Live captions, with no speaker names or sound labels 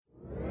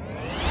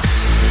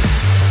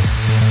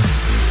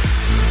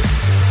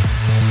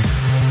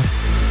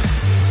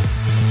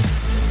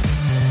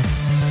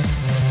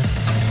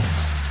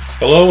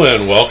Hello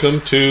and welcome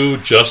to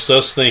Just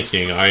Us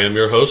Thinking. I am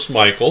your host,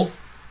 Michael.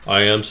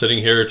 I am sitting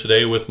here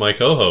today with my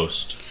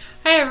co-host.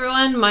 Hi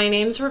everyone, my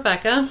name's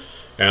Rebecca.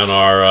 And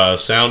our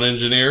sound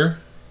engineer.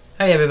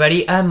 Hi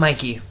everybody, I'm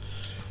Mikey.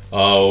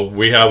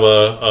 We have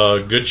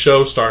a good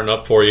show starting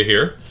up for you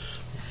here.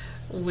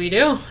 We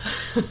do.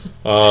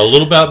 A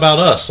little bit about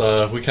us.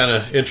 We kind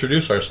of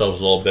introduce ourselves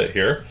a little bit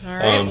here. All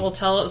right, well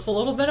tell us a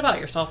little bit about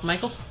yourself,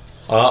 Michael.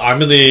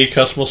 I'm in the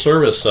customer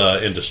service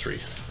industry.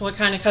 What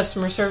kind of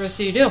customer service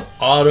do you do?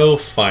 Auto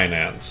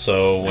finance.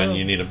 So when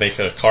you need to make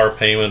a car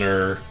payment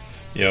or,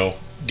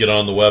 get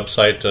on the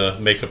website to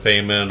make a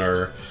payment,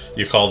 or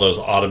you call those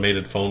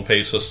automated phone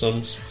pay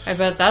systems. I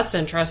bet that's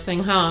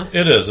interesting, huh?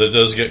 It is. It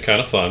does get kind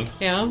of fun.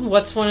 Yeah?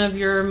 What's one of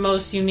your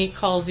most unique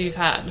calls you've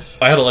had?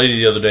 I had a lady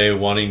the other day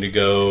wanting to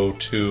go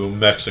to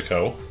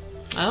Mexico.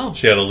 Oh.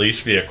 She had a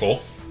leased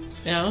vehicle.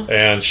 Yeah?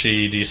 And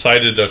she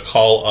decided to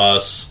call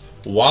us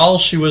while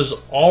she was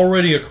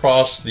already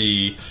across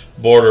the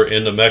border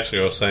into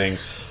Mexico, saying,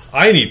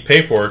 I need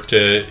paperwork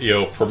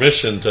to,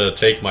 permission to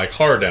take my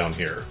car down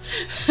here.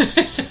 I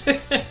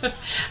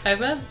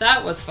bet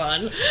that was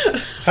fun.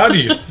 How do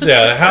you got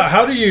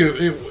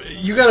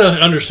to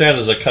understand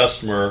as a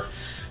customer,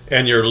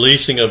 and you're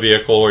leasing a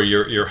vehicle or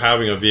you're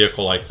having a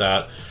vehicle like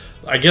that,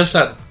 I guess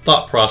that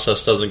thought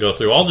process doesn't go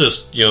through. I'll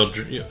just,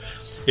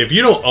 if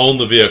you don't own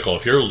the vehicle,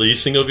 if you're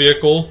leasing a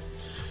vehicle,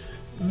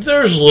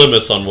 there's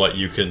limits on what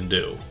you can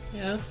do.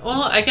 Yeah.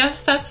 Well, I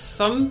guess that's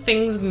some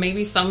things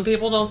maybe some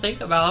people don't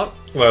think about.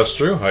 Well, that's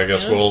true. I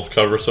guess we'll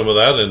cover some of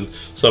that in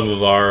some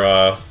of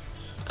our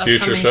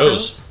future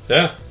shows.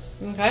 Yeah.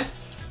 Okay.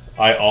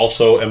 I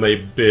also am a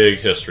big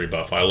history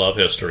buff. I love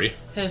history.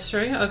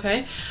 History,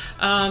 okay.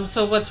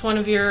 So what's one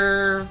of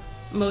your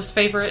most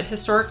favorite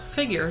historic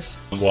figures?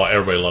 Well,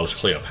 everybody loves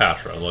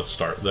Cleopatra. Let's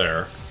start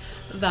there.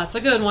 That's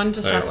a good one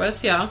to start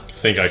with, yeah. I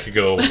think I could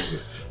go...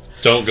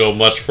 Don't go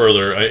much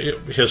further.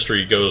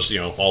 History goes,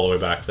 all the way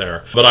back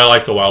there. But I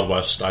like the Wild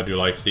West. I do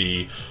like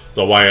the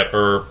Wyatt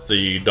Earp,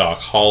 the Doc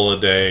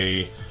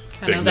Holliday,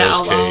 Big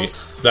Nose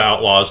Kate, the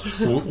Outlaws.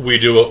 We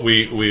do what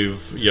we've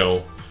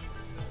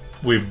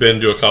been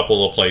to a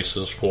couple of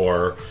places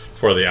for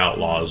the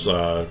Outlaws.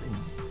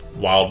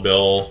 Wild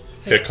Bill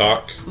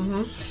Hickok,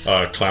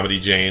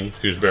 Calamity Jane,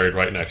 who's buried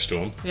right next to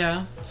him.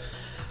 Yeah,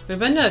 we've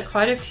been to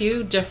quite a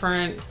few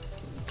different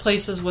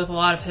places with a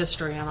lot of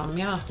history in them,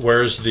 yeah.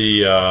 Where's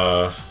the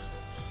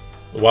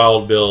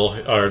Wild Bill,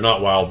 or not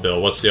Wild Bill,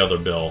 what's the other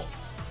Bill?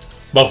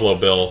 Buffalo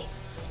Bill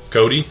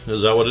Cody,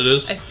 is that what it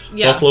is?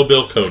 Yeah. Buffalo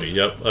Bill Cody,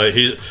 yep. I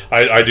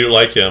do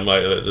like him,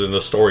 in the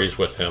stories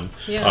with him.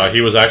 Yeah. He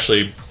was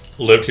actually,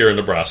 lived here in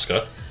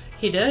Nebraska.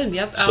 He did,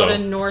 yep, out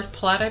in North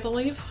Platte, I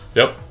believe.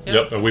 Yep,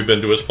 and we've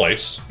been to his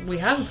place. We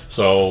have.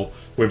 So,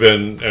 we've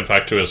been, in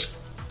fact, to his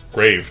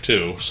grave,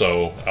 too,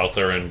 so out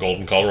there in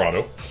Golden,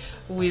 Colorado.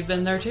 We've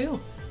been there, too.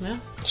 Yeah.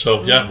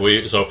 So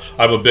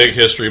I'm a big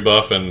history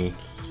buff, and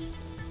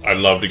I'd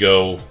love to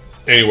go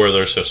anywhere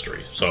there's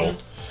history. So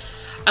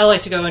I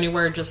like to go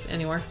anywhere, just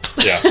anywhere.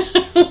 Yeah.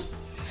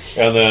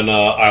 And then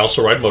I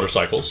also ride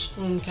motorcycles.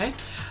 Okay.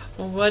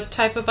 What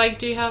type of bike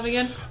do you have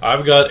again?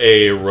 I've got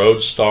a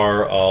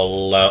Roadstar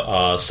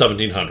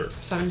 1700.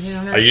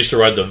 1700. I used to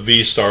ride the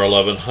V-Star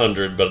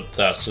 1100, but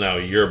that's now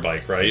your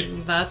bike, right?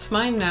 That's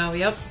mine now.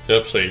 Yep.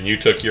 Yep. So you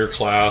took your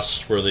class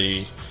for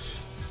the.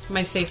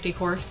 My safety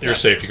course. Your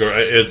safety course.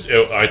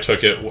 I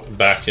took it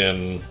back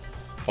in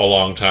a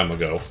long time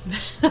ago.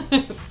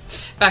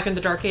 Back in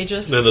the Dark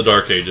Ages? In the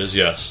Dark Ages,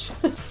 yes.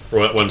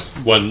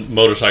 when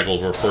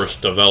motorcycles were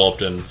first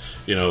developed, and,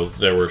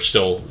 they were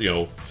still,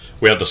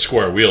 we had the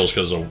square wheels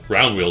because the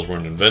round wheels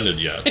weren't invented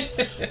yet.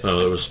 It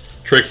was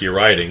tricky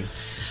riding.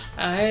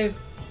 I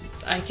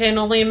can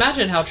only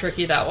imagine how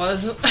tricky that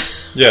was.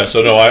 Yeah,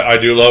 so no, I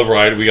do love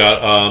ride. We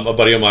got a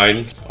buddy of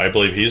mine, I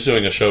believe he's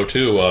doing a show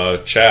too,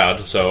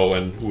 Chad,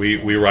 and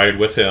we ride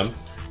with him.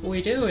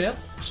 We do, yep.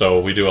 So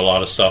we do a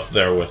lot of stuff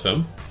there with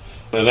him.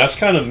 And that's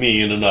kind of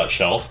me in a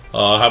nutshell.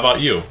 How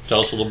about you?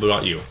 Tell us a little bit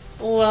about you.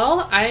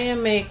 Well, I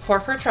am a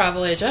corporate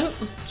travel agent.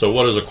 So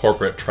what does a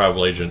corporate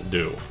travel agent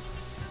do?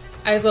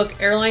 I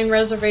book airline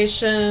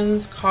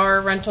reservations, car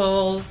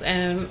rentals,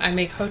 and I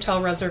make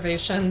hotel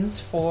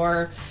reservations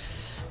for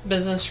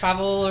business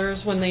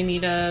travelers when they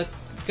need to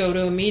go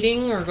to a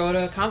meeting or go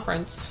to a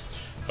conference.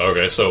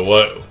 Okay,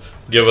 so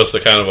give us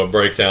a kind of a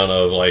breakdown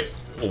of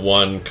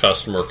one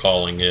customer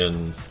calling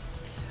in.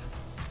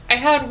 I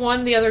had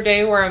one the other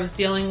day where I was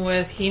dealing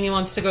with, he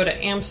wants to go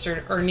to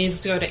Amsterdam, or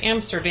needs to go to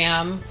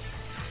Amsterdam,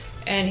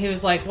 and he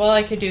was like, well,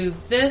 I could do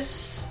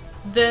this,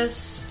 or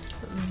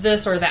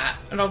that.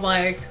 And I'm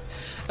like,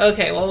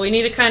 okay, well, we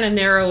need to kind of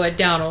narrow it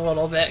down a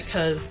little bit,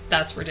 because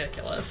that's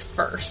ridiculous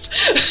first.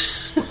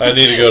 I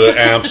need to go to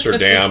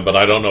Amsterdam, but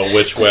I don't know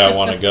which way I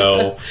want to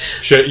go.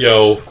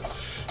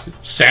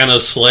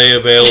 Santa's sleigh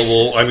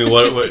available? I mean,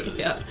 what?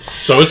 Yeah.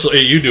 So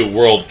you do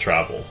world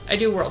travel. I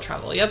do world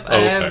travel. Yep. Oh,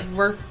 okay.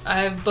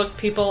 I've booked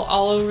people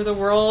all over the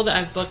world.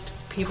 I've booked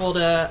people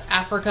to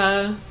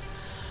Africa,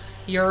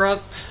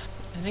 Europe.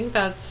 I think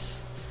I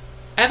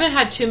haven't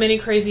had too many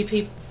crazy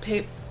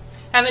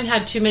Haven't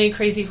had too many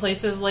crazy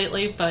places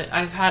lately, but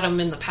I've had them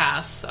in the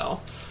past,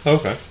 so.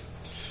 Okay.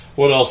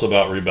 What else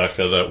about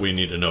Rebecca that we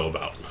need to know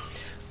about?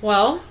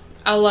 Well,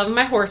 I love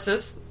my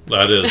horses.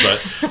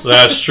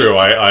 That's true.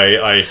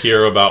 I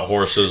hear about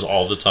horses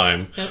all the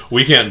time. Yep.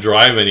 We can't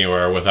drive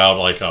anywhere without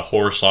like a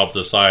horse off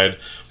the side,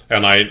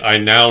 and I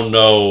now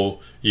know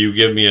you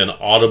give me an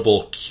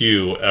audible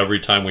cue every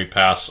time we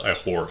pass a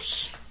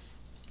horse.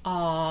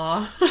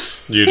 Aww.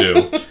 You do.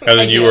 And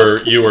then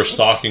you were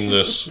stalking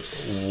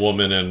this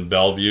woman in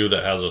Bellevue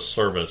that has a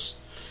service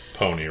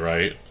pony,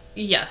 right?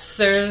 Yes,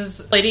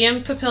 there's Lady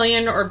in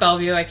Papillion or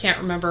Bellevue. I can't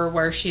remember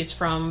where she's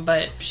from,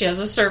 but she has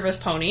a service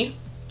pony.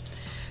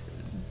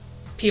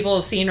 People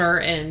have seen her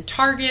in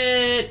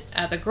Target,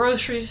 at the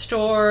grocery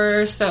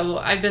store. So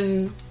I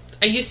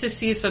used to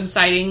see some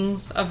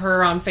sightings of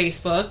her on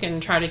Facebook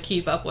and try to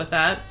keep up with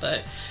that,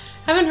 but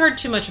haven't heard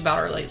too much about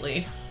her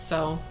lately.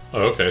 So.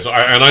 Okay, so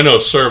I know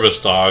service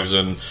dogs,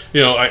 and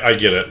I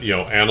get it.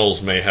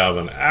 Animals may have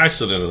an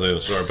accident of the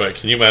sort, but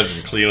can you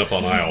imagine cleaning up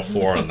on aisle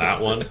 4 on that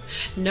one?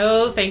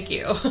 No, thank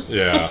you.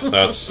 Yeah,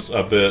 that's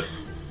a bit.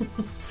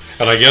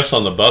 And I guess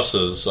on the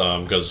buses,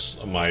 because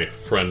my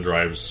friend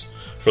drives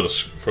for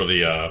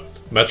the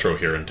metro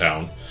here in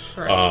town.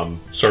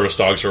 Service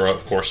dogs are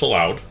of course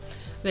allowed.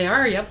 They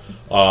are, yep.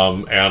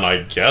 And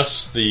I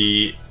guess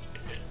the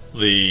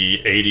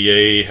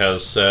ADA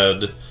has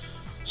said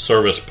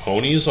service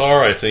ponies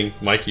are. I think,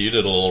 Mikey, you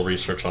did a little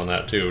research on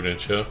that too,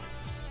 didn't you?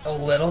 A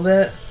little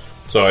bit.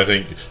 So I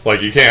think,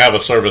 like, you can't have a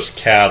service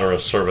cat or a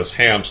service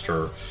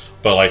hamster,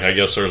 but, like, I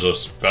guess there's a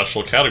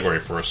special category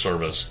for a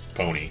service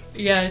pony.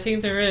 Yeah, I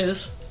think there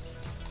is.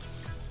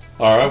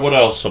 Alright, what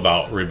else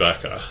about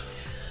Rebecca?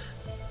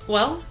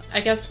 Well, I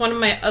guess one of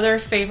my other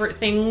favorite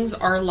things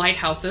are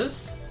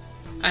lighthouses.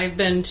 I've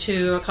been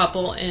to a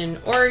couple in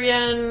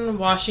Oregon,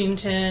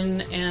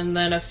 Washington, and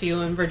then a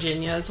few in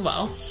Virginia as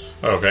well.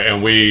 Okay,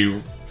 and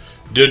we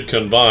did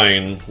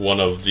combine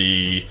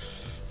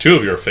two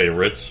of your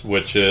favorites,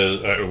 which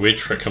is we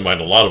combined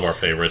a lot of our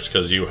favorites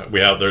because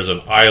there's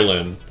an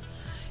island.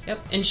 Yep,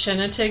 in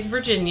Shenandoah,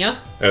 Virginia,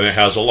 and it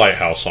has a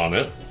lighthouse on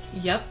it.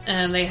 Yep,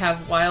 and they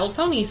have wild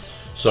ponies.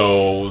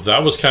 So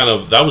that was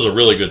a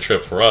really good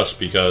trip for us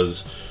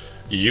because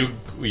you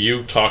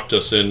talked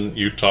us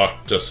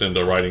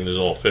into riding these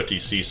little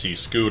 50cc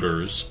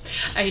scooters.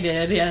 I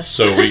did, yes.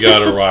 So we got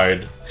to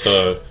ride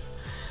the,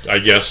 I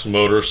guess,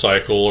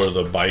 motorcycle or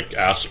the bike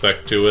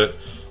aspect to it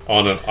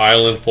on an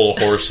island full of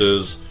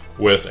horses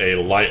with a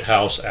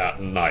lighthouse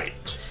at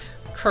night.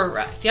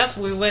 Correct. Yep.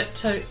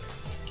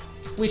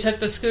 We took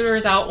the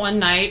scooters out one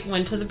night,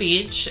 went to the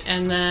beach,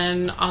 and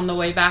then on the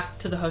way back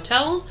to the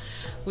hotel,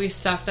 we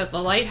stopped at the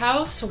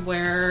lighthouse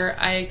where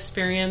I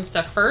experienced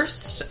the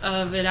first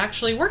of it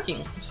actually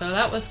working. So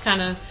that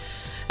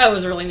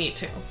was really neat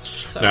too.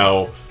 So.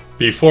 Now,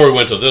 before we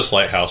went to this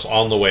lighthouse,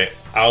 on the way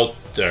out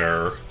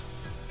there,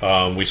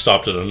 we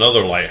stopped at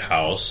another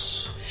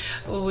lighthouse.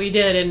 We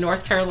did in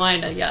North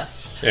Carolina,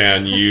 yes.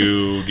 And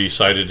you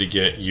decided to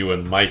get you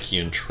and Mikey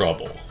in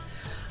trouble.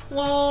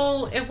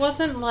 Well, it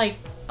wasn't like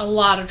a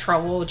lot of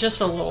trouble, just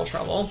a little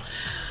trouble.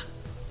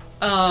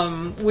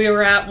 We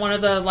were at one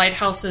of the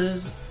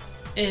lighthouses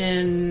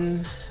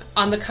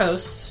on the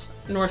coast,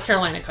 North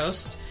Carolina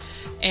coast,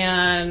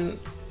 and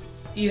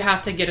you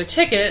have to get a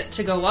ticket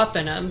to go up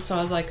in them. So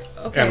I was like,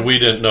 okay. And we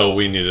didn't know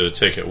we needed a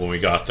ticket when we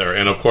got there.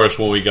 And of course,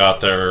 when we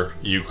got there,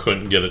 you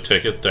couldn't get a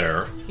ticket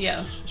there.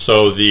 Yeah.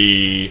 So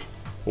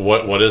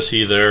what is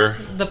he there?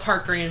 The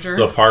park ranger.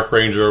 The park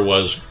ranger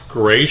was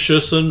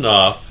gracious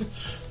enough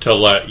to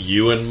let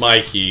you and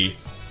Mikey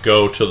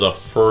go to the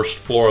first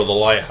floor of the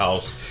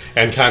lighthouse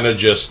and kind of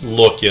just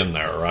look in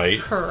there, right?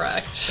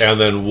 Correct. And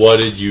then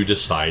what did you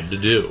decide to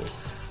do?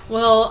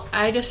 Well,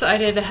 I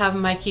decided to have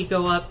Mikey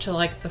go up to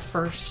like the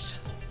first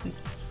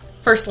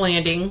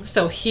landing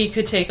so he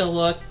could take a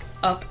look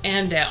up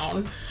and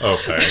down.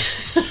 Okay.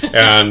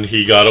 And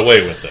he got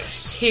away with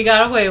this. He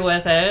got away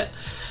with it.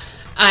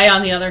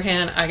 On the other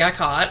hand, I got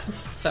caught.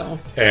 So.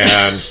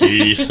 And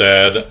he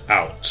said,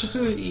 out.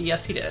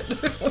 Yes, he did.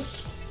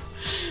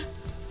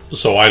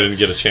 So I didn't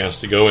get a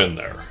chance to go in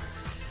there.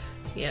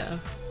 Yeah.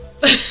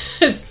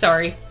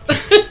 Sorry.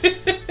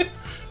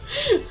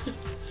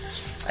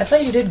 I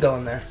thought you did go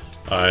in there.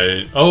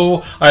 I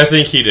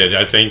think he did.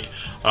 I think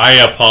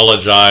I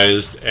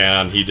apologized,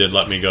 and he did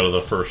let me go to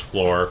the first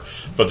floor,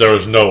 but there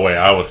was no way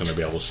I was going to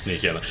be able to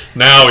sneak in.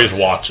 Now he's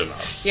watching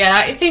us. Yeah,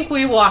 I think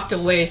we walked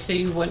away so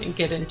you wouldn't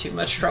get in too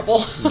much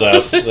trouble.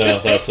 That's a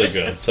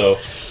good. So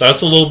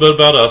that's a little bit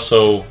about us.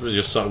 So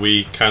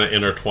we kind of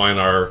intertwine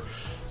our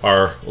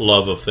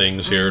love of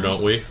things here,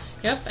 don't we?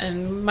 Yep.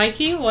 And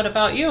Mikey, what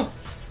about you?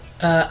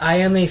 I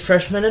am a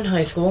freshman in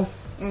high school.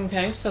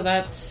 Okay, so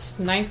that's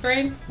 9th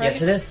grade, right?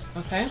 Yes, it is.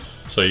 Okay.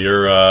 So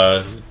you're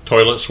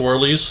toilet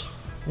swirlies?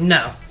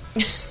 No.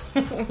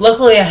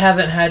 Luckily, I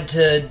haven't had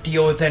to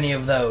deal with any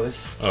of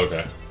those.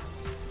 Okay.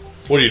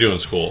 What do you do in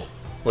school?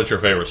 What's your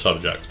favorite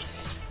subject?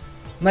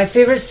 My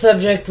favorite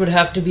subject would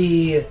have to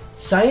be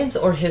science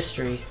or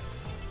history.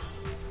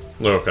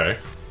 Okay.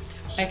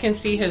 I can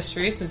see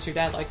history since your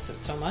dad likes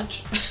it so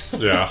much.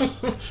 Yeah.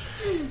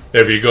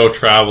 If you go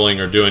traveling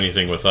or do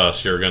anything with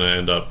us, you're going to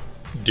end up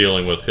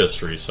dealing with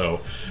history.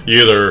 So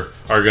you either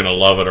are going to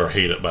love it or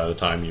hate it by the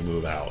time you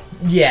move out.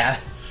 Yeah.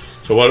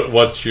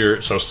 So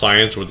so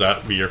science, would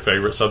that be your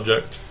favorite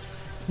subject?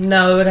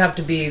 No, it would have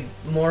to be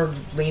more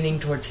leaning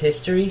towards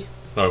history.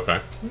 Okay.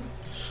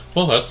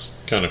 Well, that's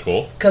kind of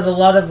cool. Because a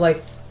lot of,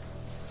 like,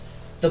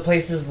 the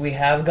places we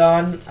have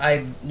gone,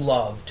 I've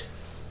loved.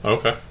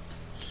 Okay.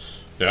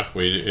 Yeah,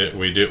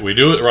 we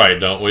do it right,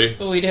 don't we?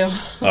 We do.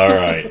 All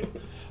right.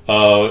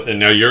 And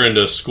now you're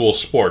into school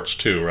sports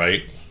too,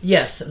 right?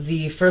 Yes,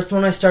 the first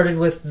one I started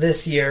with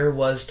this year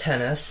was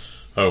tennis.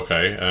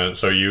 Okay, and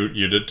so you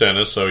did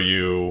tennis, so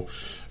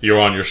you're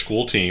on your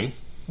school team.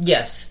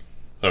 Yes.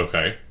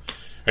 Okay.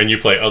 And you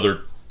play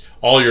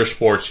all your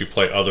sports, you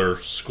play other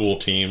school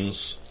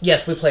teams?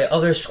 Yes, we play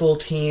other school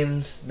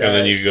teams. And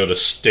then you go to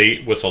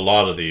state with a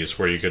lot of these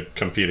where you could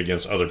compete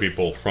against other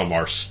people from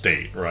our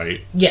state,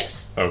 right?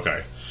 Yes.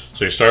 Okay.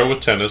 So you started with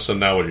tennis, and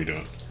now what are you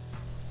doing?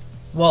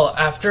 Well,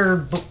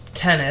 after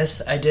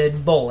tennis, I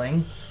did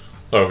bowling.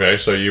 Okay,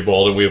 so you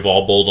bowled, and we've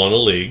all bowled on a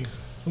league.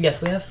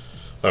 Yes, we have.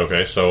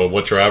 Okay, so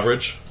what's your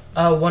average?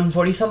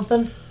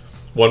 140-something.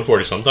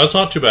 140-something. That's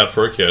not too bad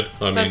for a kid.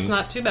 That's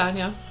not too bad,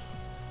 yeah.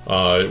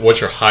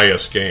 What's your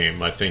highest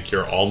game? I think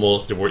you're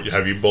almost...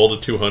 Have you bowled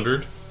a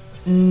 200?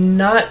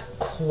 Not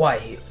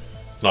quite.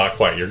 Not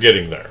quite. You're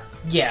getting there.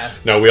 Yeah.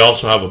 Now, we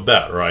also have a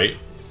bet, right?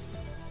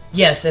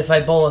 Yes, if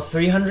I bowl a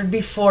 300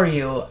 before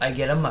you, I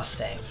get a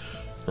Mustang.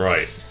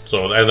 Right.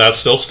 So, and that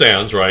still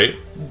stands, right?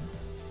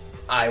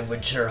 I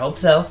would sure hope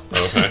so.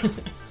 Okay.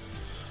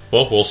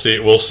 Well, we'll see.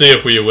 We'll see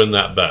if we win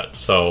that bet.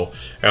 So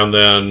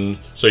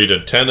you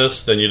did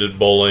tennis, then you did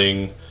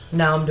bowling.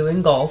 Now I'm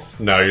doing golf.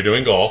 Now you're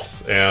doing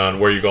golf. And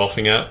where are you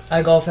golfing at?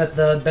 I golf at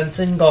the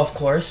Benson Golf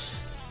Course.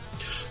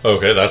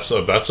 Okay, that's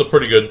a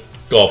pretty good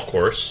golf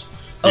course.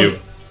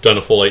 You've done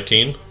a full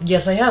 18?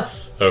 Yes, I have.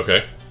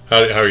 Okay.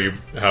 How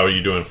are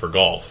you doing for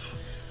golf?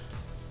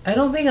 I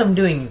don't think I'm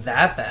doing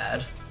that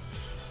bad.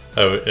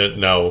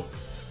 Now,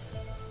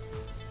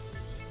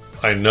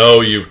 I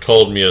know you've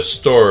told me a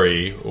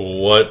story.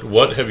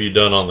 What have you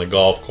done on the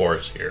golf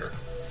course here?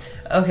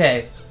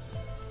 Okay.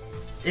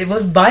 It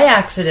was by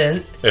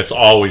accident. It's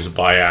always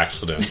by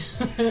accident.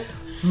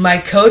 My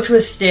coach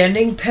was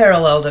standing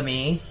parallel to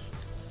me.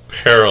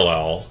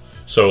 Parallel?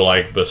 So,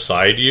 like,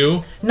 beside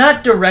you?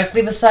 Not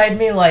directly beside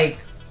me, like,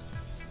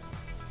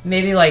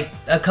 maybe, like,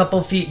 a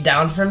couple feet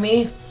down from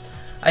me.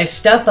 I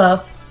step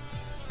up.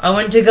 I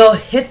went to go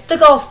hit the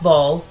golf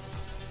ball.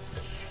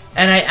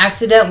 And I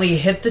accidentally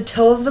hit the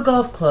toe of the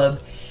golf club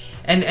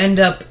and end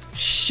up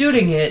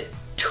shooting it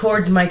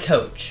towards my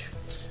coach.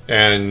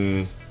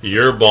 And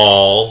your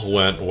ball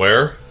went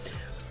where?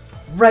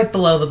 Right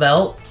below the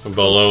belt.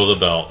 Below the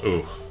belt.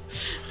 Ooh.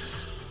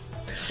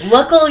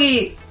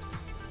 Luckily,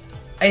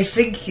 I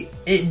think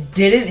it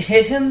didn't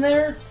hit him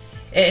there.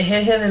 It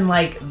hit him in,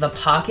 like, the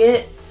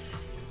pocket.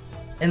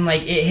 And,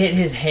 like, it hit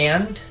his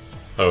hand.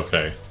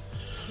 Okay.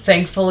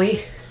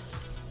 Thankfully.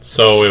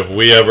 So if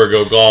we ever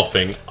go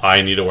golfing,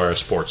 I need to wear a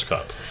sports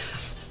cup.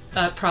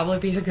 That'd probably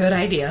be a good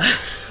idea.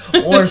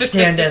 Or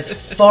stand as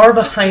far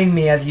behind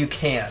me as you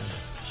can.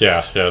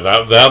 Yeah,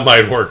 that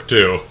might work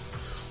too.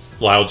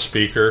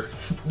 Loudspeaker.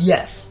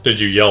 Yes. Did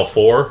you yell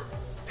 4?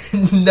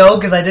 No,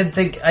 because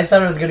I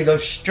thought it was going to go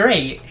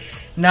straight,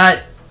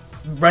 not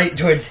right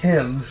towards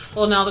him.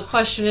 Well, now the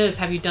question is,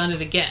 have you done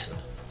it again?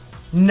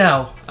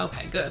 No.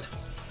 Okay, good.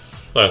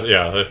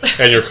 Yeah,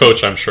 and your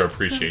coach, I'm sure,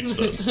 appreciates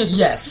this.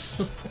 Yes.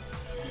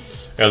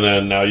 And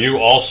then now you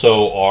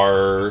also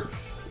are...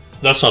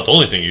 That's not the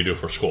only thing you do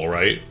for school,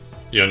 right?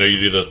 I know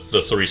you do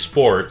the 3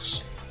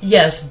 sports.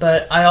 Yes,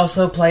 but I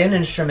also play an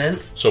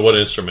instrument. So what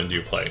instrument do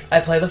you play? I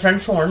play the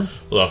French horn.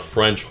 The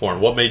French horn.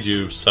 What made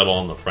you settle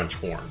on the French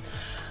horn?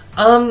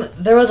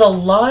 There was a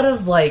lot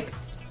of, like,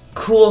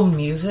 cool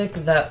music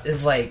that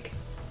is, like,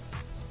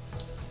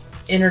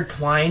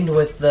 intertwined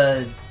with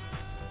the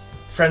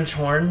French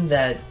horn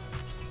that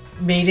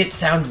made it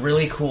sound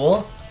really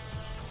cool.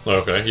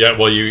 Okay. Yeah,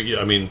 well, you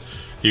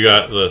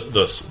got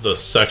the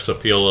sex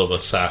appeal of a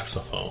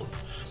saxophone.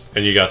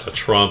 And you got the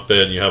trumpet,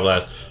 and you have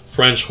that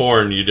French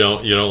horn. You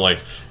don't like,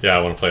 yeah,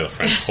 I want to play the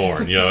French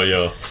horn.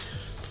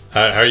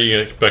 How are you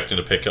expecting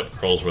to pick up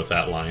girls with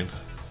that line?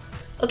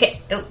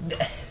 Okay.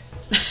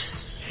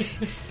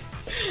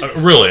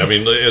 Really,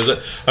 is it?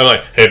 I'm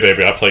like, hey,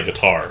 baby, I play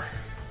guitar.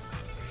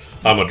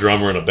 I'm a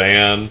drummer in a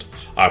band.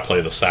 I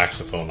play the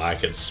saxophone. I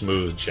can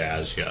smooth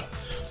jazz you.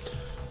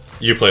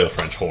 You play the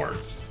French horn.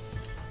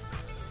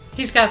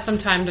 He's got some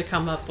time to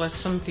come up with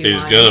some few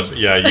lines.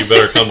 You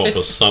better come up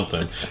with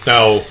something.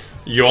 Now,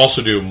 you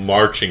also do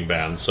marching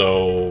band,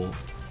 so...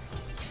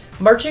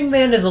 Marching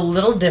band is a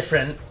little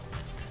different.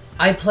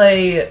 I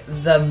play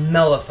the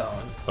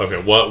mellophone.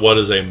 Okay, what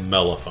is a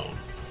mellophone?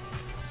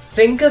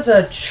 Think of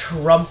a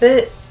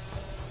trumpet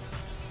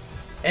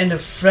and a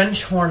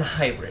French horn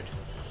hybrid.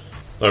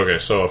 Okay,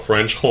 so a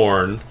French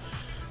horn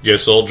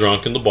gets a little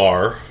drunk in the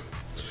bar,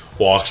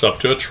 walks up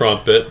to a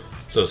trumpet,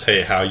 says,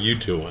 hey, how you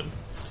doing?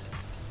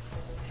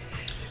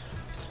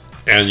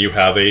 And you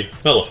have a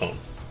mellophone.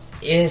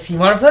 If you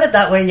want to put it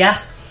that way,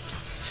 yeah.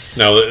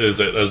 Now, is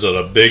it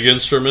a big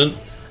instrument?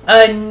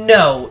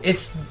 No.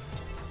 It's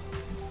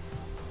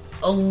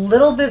a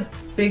little bit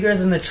bigger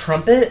than the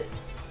trumpet.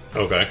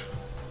 Okay.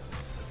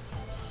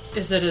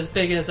 Is it as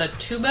big as a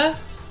tuba?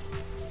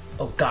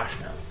 Oh, gosh,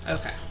 no.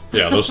 Okay.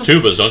 Yeah, those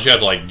tubas, don't you have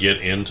to, like,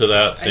 get into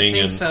that thing? I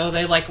think so.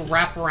 They, like,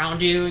 wrap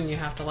around you, and you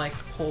have to, like,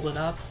 hold it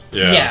up.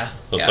 Yeah.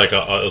 It's like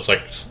it's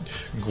like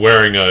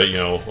wearing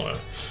a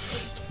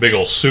big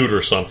old suit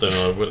or something.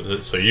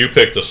 So you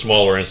picked a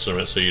smaller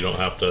instrument, so you don't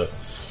have to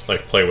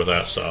like play with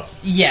that stuff.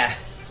 Yeah.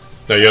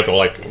 Now you have to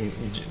do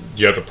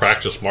you have to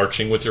practice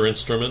marching with your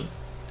instrument?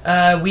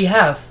 We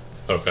have.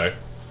 Okay.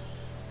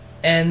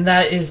 And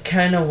that is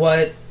kind of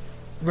what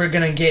we're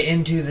gonna get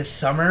into this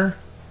summer.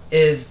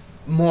 Is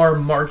more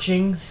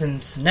marching,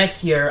 since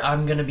next year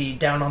I'm gonna be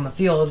down on the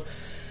field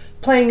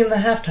playing in the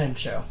halftime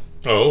show.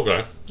 Oh,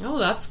 okay. Oh,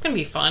 that's going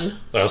to be fun.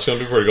 That's going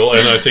to be pretty cool.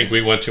 And I think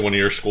we went to one of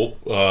your school,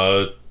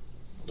 what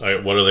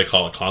do they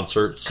call it,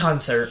 concerts?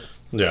 Concert.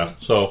 Yeah.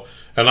 So,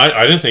 and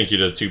I didn't think you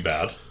did too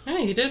bad. Yeah,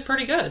 you did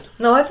pretty good.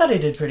 No, I thought I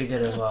did pretty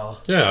good as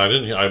well. Yeah, I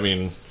didn't. I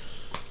mean,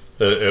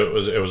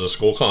 it was a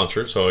school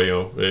concert, so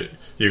you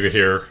could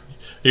hear.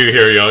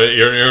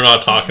 You're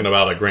not talking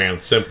about a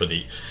grand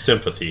sympathy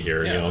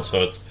here. Yeah.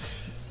 So it's.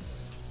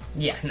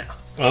 Yeah, no.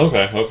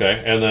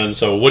 Okay. And then,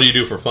 so what do you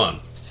do for fun?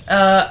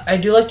 I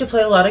do like to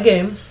play a lot of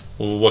games.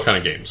 What kind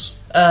of games?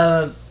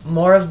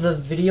 More of the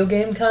video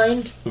game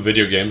kind.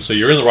 Video games. So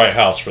you're in the right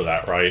house for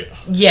that, right?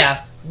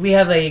 Yeah, we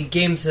have a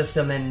game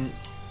system in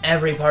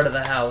every part of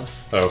the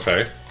house.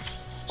 Okay.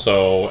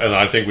 So, and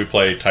I think we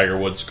play Tiger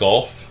Woods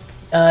golf.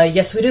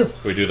 Yes, we do.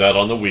 We do that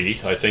on the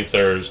Wii. I think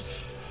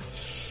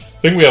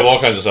we have all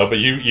kinds of stuff, but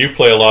you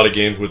play a lot of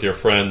games with your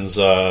friends.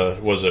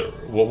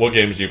 What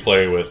games do you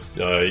play with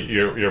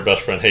your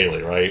best friend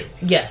Haley, right?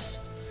 Yes.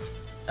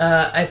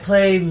 I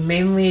play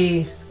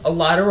mainly a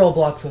lot of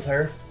Roblox with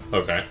her.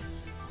 Okay.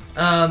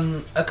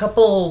 A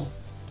couple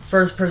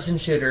first-person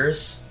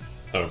shooters.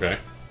 Okay.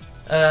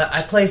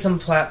 I play some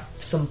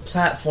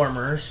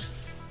platformers.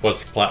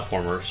 What's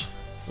platformers?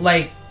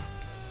 Like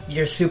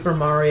your Super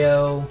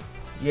Mario,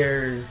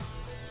 your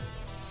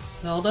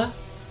Zelda?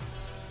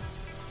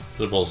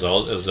 Is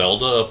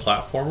Zelda a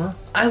platformer?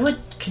 I would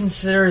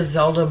consider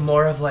Zelda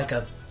more of like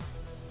a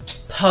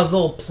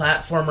puzzle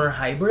platformer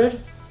hybrid.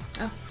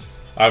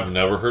 I've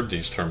never heard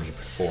these terms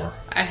before.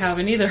 I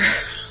haven't either.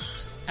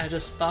 I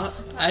just thought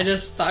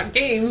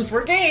games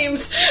were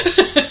games.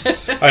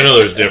 I know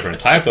there's different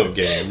type of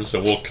games,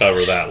 and we'll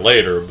cover that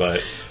later,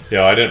 but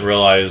I didn't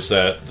realize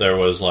that there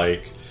was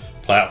like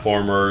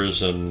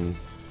platformers and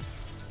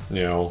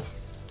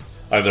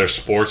either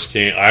sports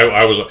game.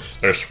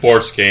 There's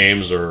sports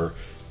games or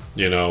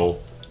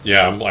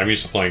I'm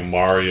used to playing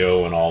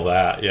Mario and all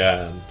that.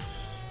 Yeah, and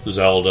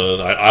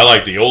Zelda. I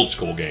like the old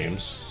school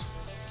games.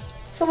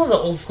 Some of the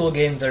old school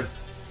games are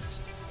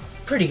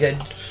pretty good.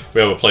 We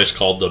have a place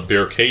called the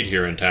Beercade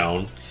here in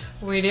town.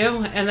 We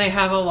do, and they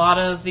have a lot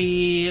of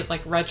the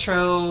like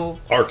retro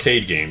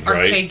arcade games,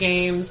 right? Arcade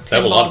games, pinball they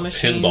have a lot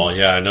machines. of pinball.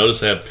 Yeah, I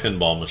noticed they had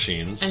pinball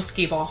machines And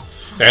skee-ball.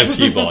 And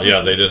skee-ball.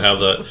 Yeah, they did have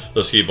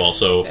the skee-ball,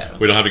 so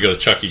we don't have to go to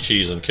Chuck E.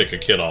 Cheese and kick a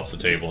kid off the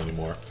table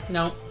anymore.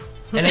 Nope.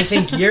 And I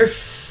think your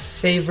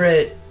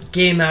favorite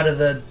game out of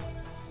the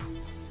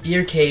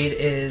Beercade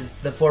is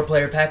the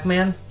 4-player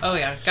Pac-Man. Oh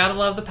yeah, gotta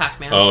love the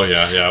Pac-Man. Oh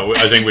yeah.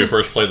 I think we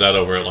first played that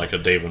over at like a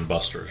Dave &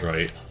 Buster's,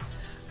 right?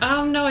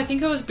 No, I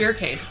think it was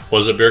Beercade.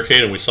 Was it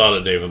Beercade? And we saw it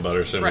at Dave &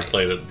 Buster's, and right. we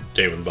played at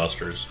Dave &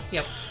 Buster's.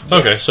 Yep.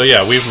 Okay, so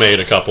yeah, we've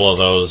made a couple of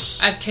those.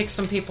 I've kicked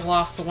some people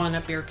off the one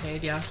at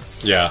Beercade. Yeah.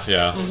 Yeah.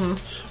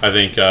 Mm-hmm. I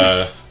think.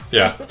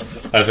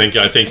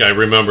 I think I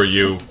remember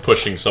you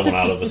pushing someone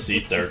out of a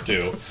seat there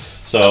too.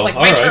 So I was like,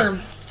 my turn.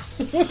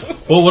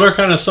 Well, what are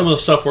kind of some of the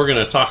stuff we're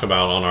going to talk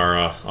about on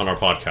our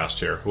podcast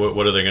here?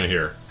 What are they going to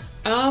hear?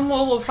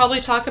 Well, we'll probably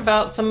talk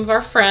about some of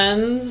our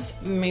friends,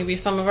 maybe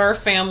some of our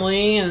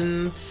family,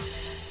 and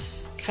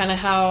kind of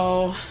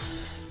how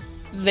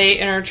they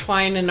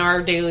intertwine in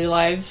our daily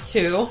lives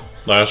too.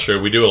 Last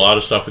year, we do a lot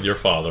of stuff with your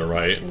father,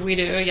 right? We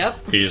do, yep.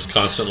 He's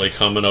constantly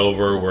coming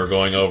over. We're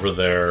going over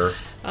there.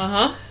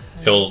 Uh-huh.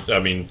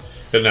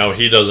 Now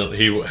he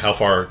doesn't, how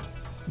far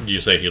do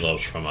you say he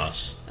lives from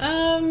us?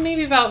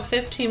 Maybe about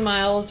 15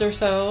 miles or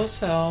so.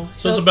 So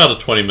it's about a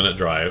 20-minute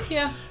drive.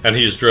 Yeah. And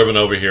he's driven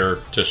over here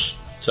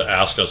to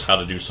ask us how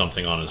to do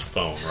something on his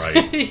phone,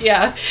 right?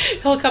 Yeah.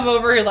 He'll come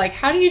over like,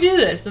 how do you do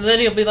this? And then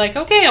he'll be like,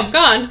 okay, I'm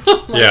gone.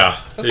 Yeah.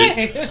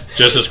 Okay.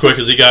 Just as quick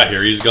as he got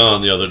here, he's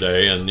gone the other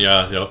day. And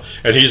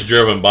and he's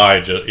driven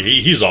by,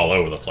 he's all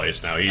over the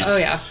place now. Oh,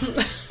 yeah.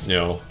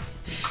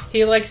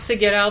 He likes to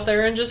get out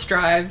there and just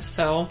drive,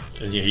 so.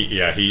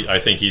 I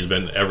think he's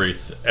been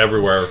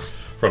everywhere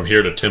from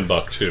here to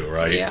Timbuktu,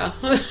 right? Yeah.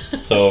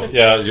 So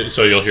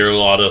you'll hear a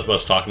lot of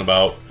us talking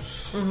about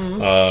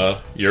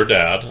your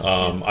dad.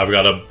 I've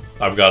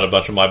got a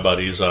bunch of my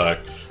buddies,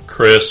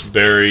 Chris,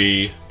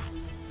 Barry,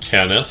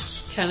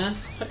 Kenneth,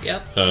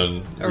 yep.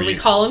 Or we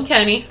call him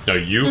Kenny. No,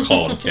 you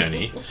call him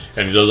Kenny,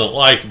 and he doesn't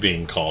like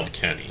being called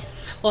Kenny.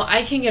 Well,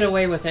 I can get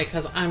away with it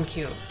because I'm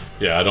cute.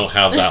 Yeah, I don't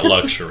have that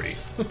luxury.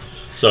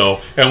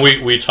 So, and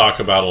we talk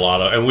about a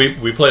lot of, and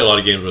we play a lot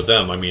of games with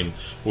them. I mean,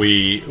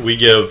 we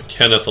give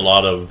Kenneth a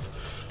lot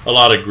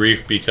of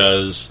grief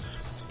because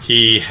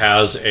he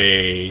has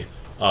a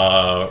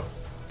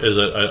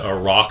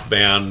rock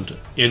band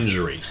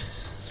injury.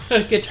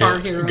 Guitar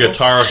Hero.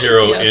 Guitar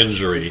Hero Yes.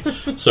 injury.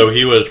 So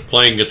he was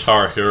playing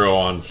Guitar Hero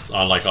on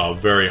like a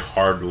very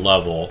hard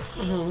level,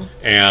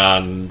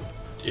 and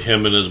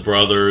him and his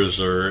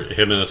brothers or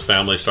him and his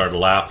family started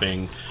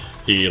laughing.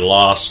 He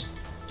lost.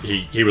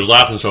 He was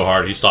laughing so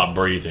hard he stopped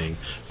breathing,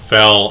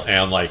 fell,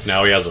 and like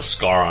now he has a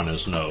scar on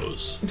his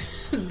nose.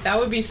 That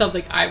would be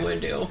something I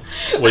would do.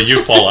 Well,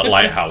 you fall at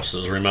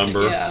lighthouses,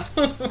 remember? Yeah.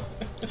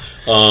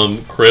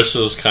 Chris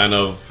is kind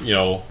of,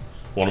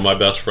 one of my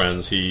best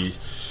friends.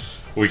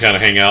 We kind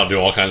of hang out, do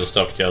all kinds of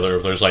stuff together.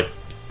 If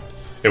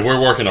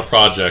we're working a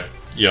project,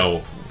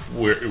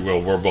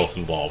 we're both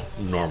involved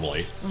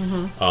normally.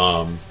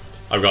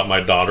 I've got my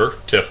daughter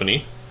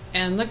Tiffany,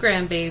 And the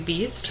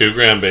grandbabies. 2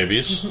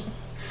 grandbabies.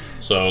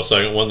 So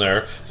second one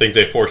there. I think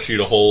they forced you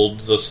to hold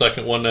the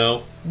second one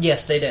now,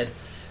 Yes, they did.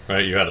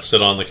 right? You had to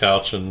sit on the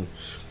couch, and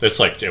it's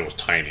like it was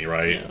tiny,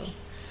 right? Yeah.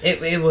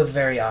 It was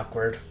very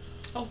awkward.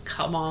 Oh,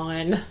 come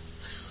on.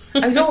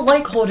 I don't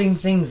like holding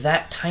things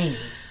that tiny.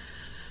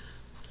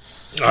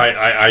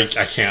 I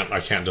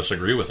can't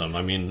disagree with them.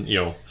 I mean,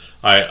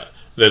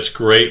 that's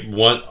great.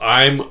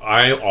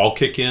 I'll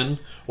kick in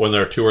when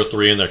they're 2 or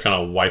 3 and they're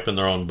kind of wiping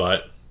their own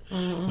butt.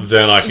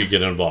 Then I could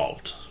get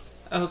involved.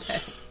 Okay.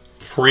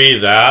 Pre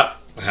that,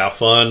 have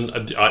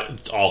fun.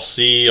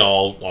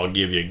 I'll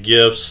give you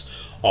gifts.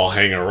 I'll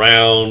hang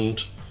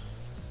around.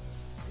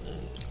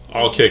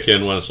 I'll kick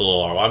in when it's a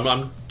little.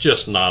 I'm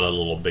just not a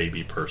little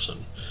baby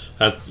person.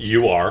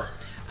 You are.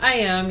 I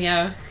am,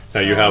 yeah.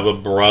 Now you have a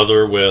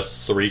brother with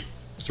three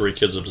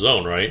kids of his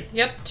own, right?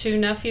 Yep, 2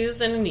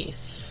 nephews and a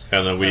niece.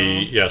 And then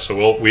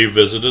we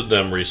visited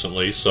them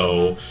recently.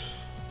 So,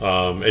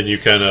 and you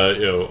kind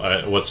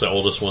of, what's the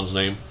oldest one's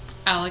name?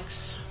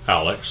 Alex.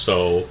 Alex.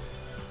 So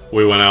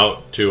we went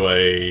out to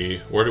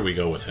where did we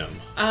go with him?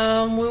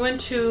 We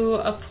went to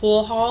a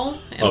pool hall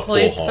and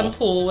played some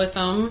pool with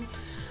them.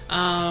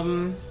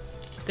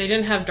 They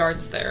didn't have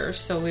darts there,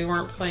 so we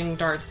weren't playing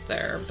darts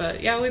there. But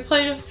yeah, we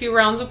played a few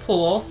rounds of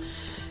pool.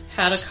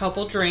 Had a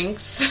couple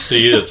drinks.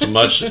 See, it's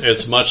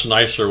much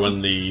nicer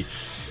when the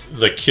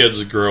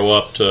kids grow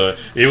up to,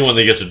 even when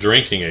they get to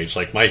drinking age.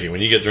 Like Mikey, when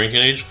you get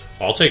drinking age,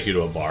 I'll take you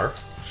to a bar.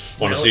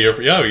 Want to see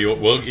your? Yeah,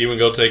 we'll even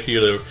go take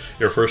you to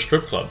your first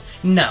strip club.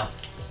 No.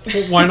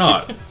 Well, why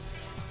not?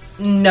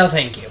 No,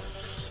 thank you.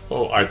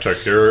 Oh, I took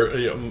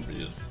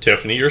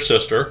Tiffany, your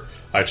sister.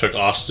 I took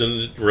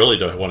Austin really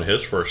to one of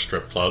his first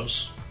strip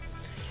clubs.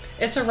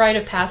 It's a rite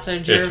of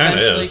passage. It You're kinda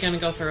eventually is. going to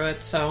go through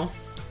it, so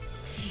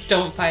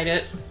don't fight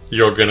it.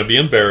 You're going to be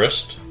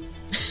embarrassed.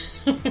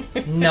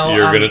 No.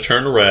 You're going to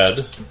turn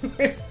red.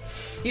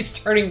 He's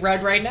turning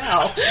red right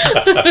now.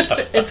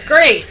 It's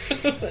great.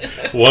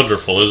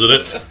 Wonderful, isn't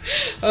it?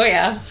 Oh,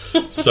 yeah.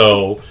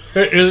 So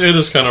it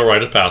is kind of a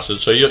rite of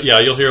passage. So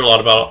you'll hear a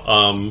lot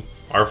about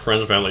our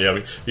friends and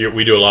family.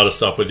 We do a lot of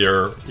stuff with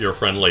your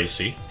friend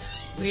Lacey.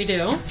 We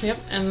do. Yep.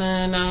 And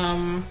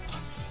then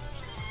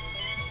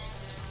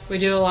we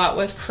do a lot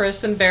with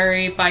Chris and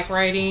Barry, bike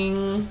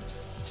riding,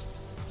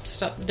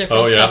 stuff,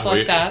 different stuff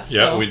like that.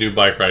 Yeah, so. we do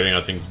bike riding.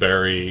 I think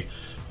Barry.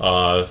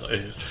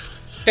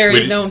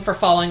 Barry's known for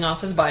falling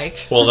off his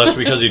bike. Well, that's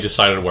because he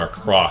decided to wear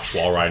Crocs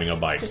while riding a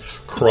bike.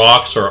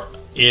 Crocs are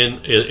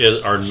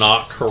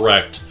not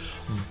correct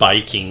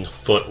biking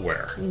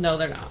footwear. No,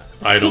 they're not.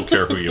 I don't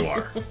care who you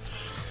are.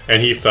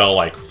 And he fell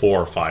like 4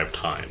 or 5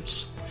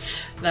 times.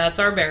 That's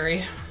our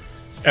Barry.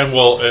 And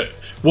we'll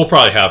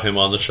probably have him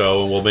on the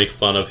show, and we'll make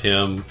fun of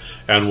him,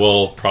 and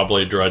we'll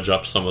probably dredge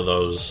up some of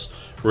those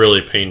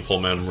really painful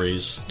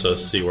memories to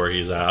see where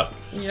he's at.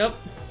 Yep.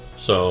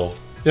 So,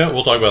 yeah,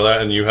 we'll talk about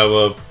that. And you have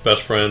a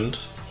best friend,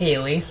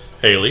 Haley.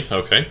 Haley,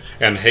 okay.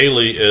 And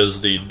Haley is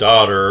the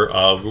daughter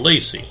of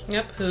Lacey.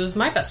 Yep. Who's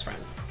my best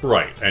friend.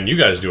 Right. And you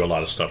guys do a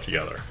lot of stuff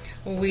together.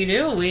 We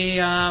do. We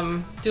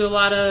do a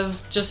lot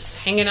of just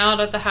hanging out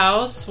at the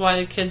house while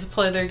the kids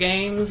play their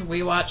games.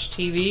 We watch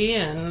TV,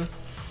 and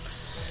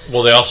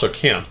Well, they also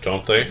camp,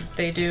 don't they?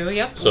 they do.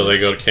 Yep. So they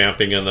go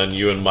camping, and then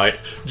you and Mike...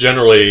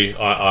 Generally,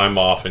 I'm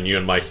off, and you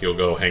and Mikey will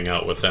go hang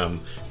out with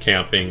them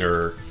camping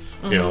or,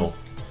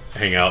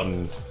 hang out.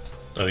 And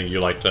I think you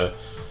like to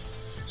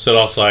sit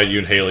outside. You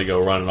and Haley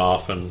go running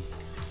off and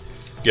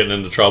getting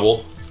into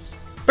trouble.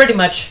 Pretty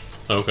much.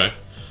 Okay.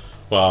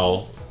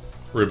 While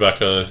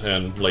Rebecca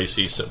and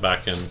Lacey sit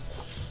back and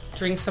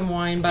drink some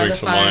wine by drink the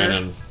some fire. wine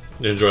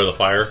and enjoy the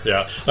fire.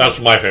 Yeah, that's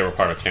my favorite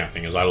part of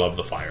camping is I love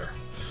the fire.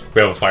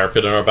 We have a fire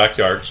pit in our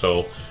backyard,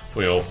 so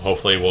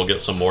hopefully we'll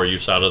get some more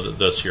use out of it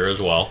this year as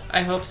well.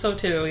 I hope so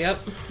too. Yep.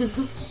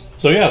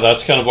 So yeah,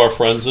 that's kind of our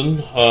friends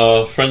and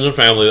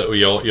family that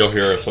you'll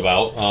hear us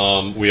about.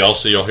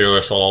 You'll hear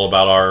us all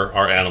about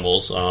our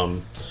animals.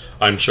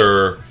 I'm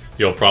sure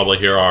you'll probably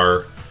hear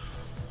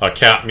a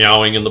cat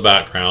meowing in the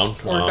background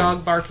Or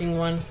dog barking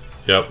one.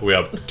 Yep, we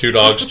have 2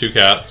 dogs, 2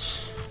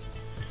 cats.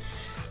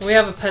 We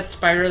have a pet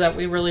spider that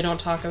we really don't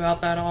talk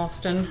about that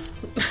often.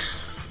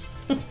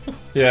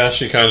 Yeah,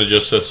 she kind of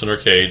just sits in her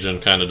cage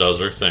and kind of does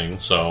her thing.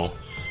 So,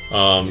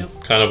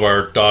 kind of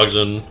our dogs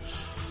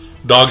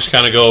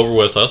kind of go over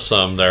with us.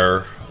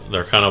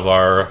 They're kind of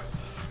our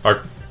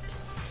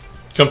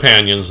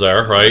companions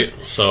there, right?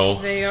 So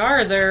they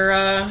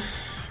are.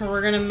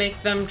 We're gonna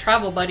make them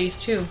travel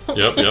buddies too.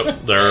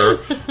 Yep.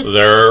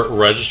 They're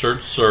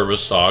registered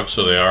service dogs,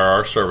 so they are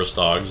our service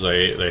dogs.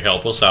 They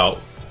help us out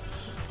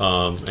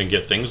and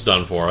get things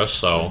done for us.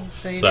 So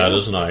that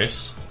is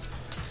nice.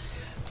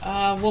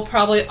 We'll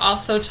probably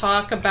also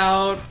talk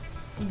about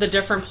the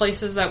different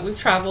places that we've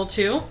traveled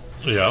to.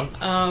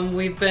 Yeah.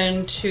 We've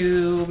been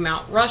to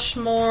Mount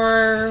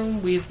Rushmore.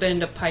 We've been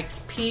to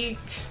Pikes Peak.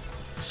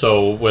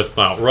 So with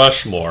Mount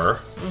Rushmore,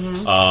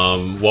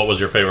 what was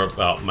your favorite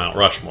about Mount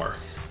Rushmore?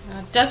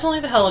 Definitely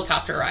the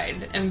helicopter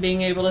ride and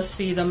being able to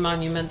see the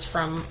monuments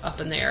from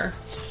up in the air.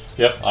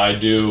 Yep, I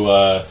do.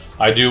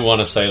 I do want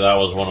to say that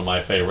was one of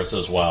my favorites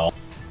as well.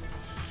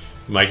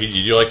 Mikey, did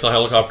you like the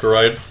helicopter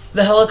ride?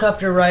 The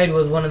helicopter ride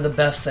was one of the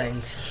best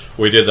things.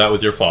 We did that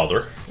with your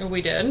father.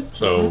 We did.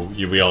 So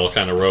we all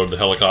kind of rode the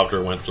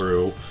helicopter, went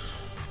through,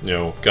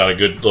 got a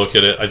good look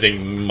at it. I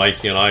think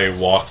Mikey and I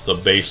walked the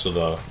base of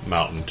the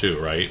mountain too,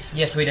 right?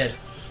 Yes, we did.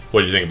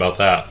 What do you think about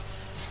that?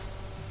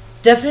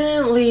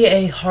 Definitely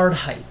a hard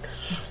hike.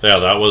 Yeah,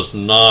 that was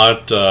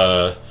not...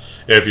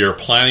 if you're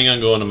planning on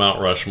going to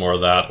Mount Rushmore,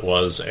 that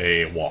was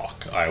a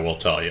walk, I will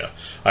tell you.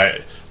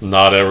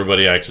 Not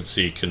everybody I could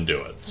see can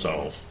do it,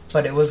 so...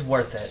 But it was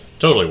worth it.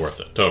 Totally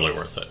worth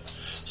it.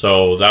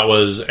 So that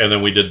was... And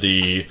then we did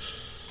the...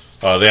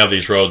 they have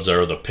these roads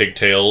there, the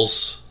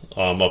pigtails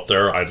up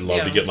there. I'd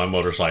love to get my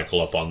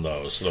motorcycle up on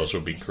those. Those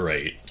would be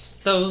great.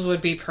 Those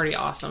would be pretty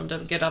awesome to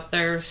get up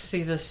there,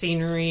 see the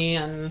scenery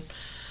and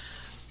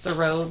the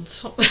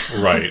roads.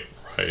 Right.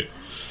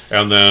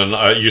 And then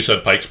you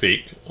said Pikes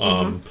Peak.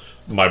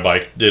 My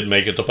bike did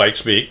make it to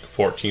Pikes Peak,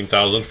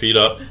 14,000 feet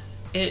up.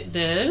 It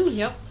did,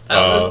 yep.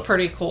 That was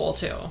pretty cool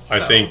too. I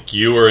think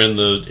you were in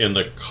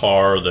the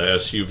car, the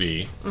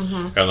SUV,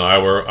 and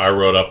I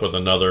rode up with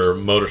another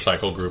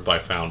motorcycle group I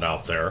found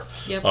out there.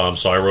 Yep.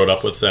 So I rode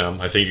up with them.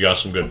 I think you got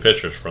some good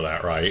pictures for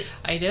that, right?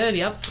 I did,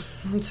 yep.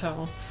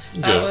 So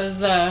that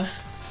was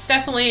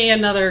definitely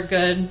another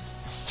good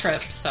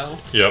trip. So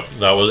yep,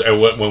 that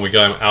was when we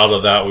got out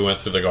of that. We went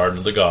through the Garden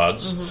of the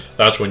Gods.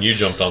 That's when you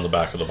jumped on the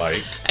back of the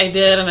bike. I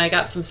did, and I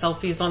got some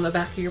selfies on the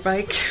back of your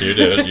bike. You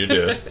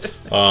did.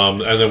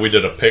 And then we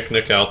did a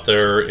picnic out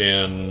there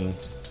in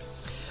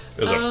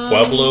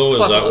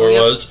Pueblo? Is that where it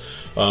was?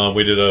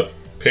 We did a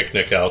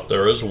picnic out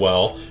there as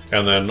well.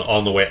 And then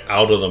on the way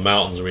out of the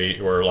mountains,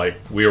 we were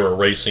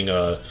racing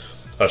a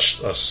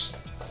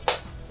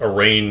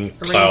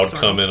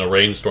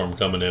rainstorm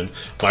coming in.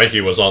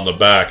 Mikey was on the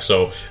back,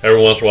 so every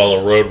once in a while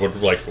the road would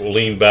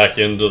lean back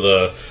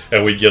into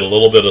and we'd get a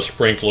little bit of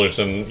sprinklers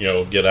and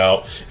get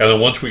out. And then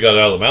once we got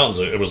out of the mountains,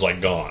 it was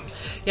gone.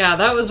 Yeah,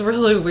 that was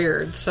really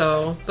weird.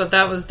 But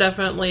that was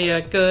definitely a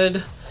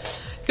good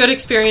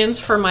experience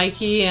for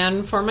Mikey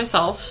and for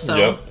myself. So.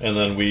 Yep. And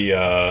then we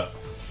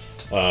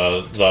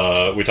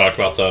talked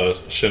about the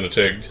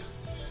Shinnetig.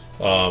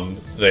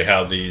 They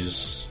have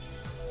these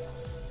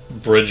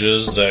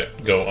bridges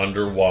that go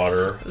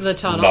underwater. The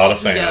tunnels. Not a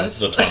fan. Yes.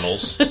 The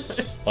tunnels.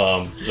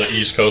 The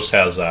East Coast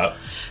has that.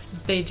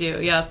 They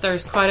do. Yeah,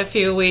 there's quite a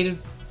few. We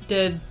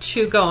did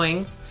 2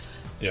 going.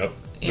 Yep.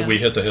 Yeah. We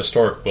hit the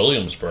historic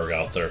Williamsburg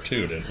out there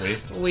too, didn't we?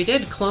 We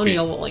did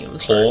Colonial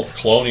Williamsburg.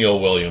 Colonial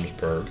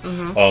Williamsburg.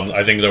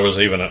 I think there was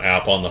even an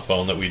app on the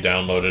phone that we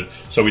downloaded.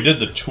 So we did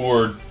the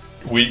tour.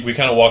 We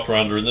kind of walked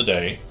around during the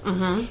day.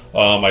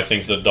 I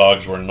think the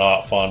dogs were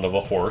not fond of a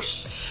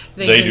horse.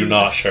 They do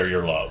not share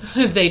your love.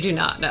 They do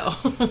not, no.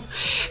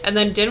 And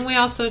then didn't we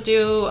also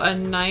do a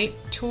night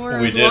tour?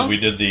 We did. Well? We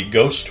did the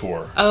ghost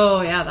tour. Oh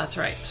yeah, that's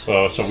right.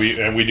 So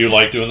we do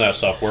like doing that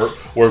stuff.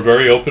 We're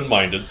very open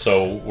minded.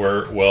 So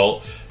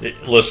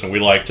listen, we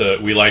like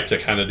to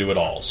kind of do it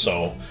all.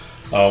 So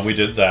we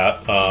did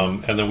that,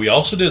 and then we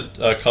also did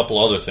a couple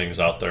other things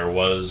out there.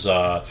 Was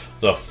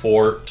the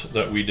fort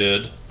that we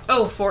did.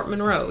 Oh, Fort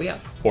Monroe, yeah.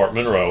 Fort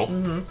Monroe.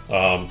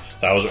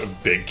 That was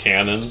big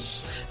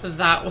cannons.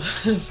 That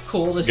was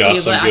cool to Got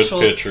see some the good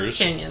actual pictures.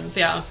 canyons,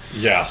 yeah.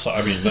 Yeah, so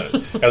I mean,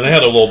 and they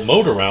had a little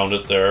moat around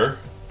it there.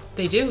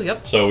 They do,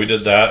 yep. So we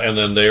did that, and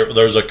then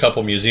there's a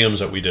couple museums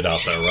that we did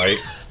out there, right?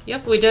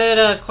 Yep, we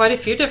did quite a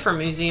few different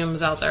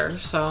museums out there.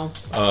 So,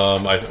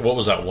 what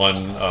was that one?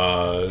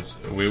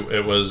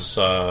 It was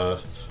a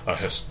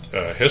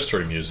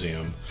history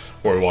museum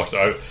where we walked.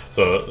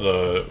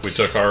 We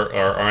took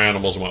our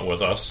animals and went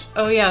with us.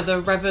 Oh yeah,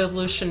 the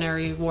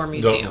Revolutionary War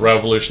Museum. The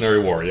Revolutionary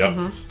War,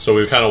 yep. So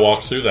we kind of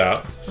walked through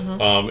that.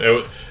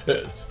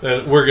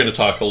 We're going to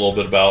talk a little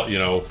bit about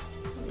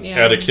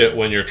etiquette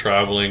when you're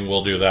traveling.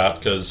 We'll do that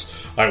because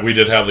we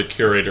did have the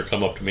curator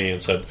come up to me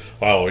and said,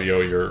 "Wow,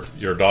 your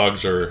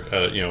dogs are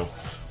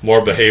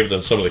more behaved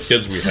than some of the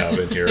kids we have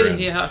in here."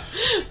 And, yeah.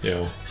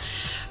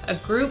 A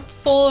group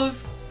full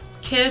of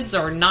kids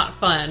are not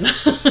fun.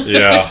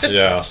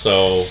 yeah.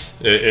 So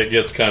it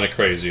gets kind of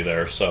crazy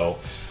there. So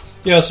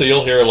Yeah, so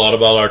you'll hear a lot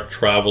about our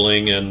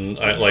traveling, and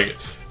like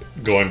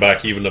going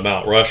back even to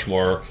Mount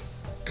Rushmore,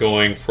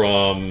 going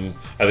from,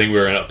 I think we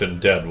were up in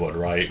Deadwood,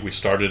 right? We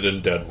started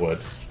in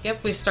Deadwood.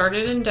 Yep, we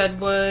started in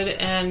Deadwood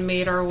and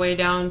made our way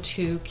down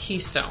to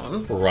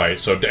Keystone. Right,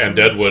 so, and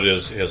Deadwood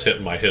has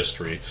hit my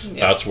history. Yep.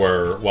 That's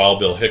where Wild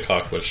Bill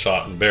Hickok was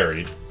shot and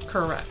buried.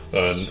 Correct.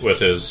 With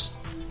his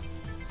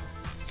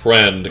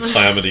friend,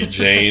 Calamity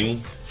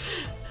Jane.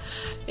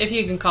 If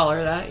you can call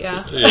her that,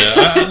 yeah.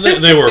 Yeah,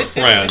 they were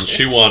friends.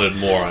 She wanted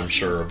more, I'm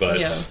sure, but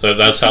yeah.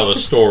 That's how the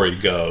story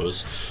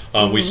goes.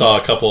 We saw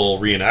a couple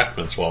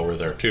reenactments while we were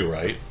there, too,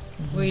 right?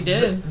 We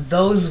did.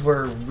 Those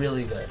were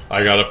really good.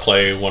 I got to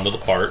play one of the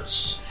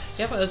parts.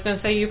 Yep, I was going to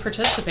say you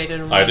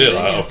participated in one. I did,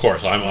 of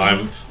course.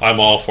 I'm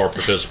all for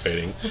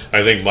participating.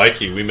 I think,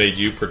 Mikey, we made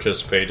you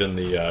participate in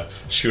the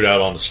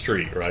shootout on the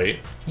street, right?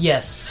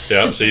 Yes.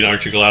 Yeah, so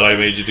aren't you glad I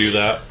made you do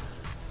that?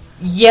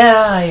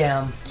 Yeah, I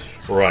am.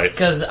 Right.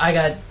 Because I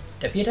got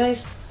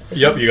deputized?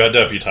 Yep, you got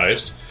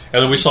deputized.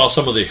 And then we saw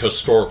some of the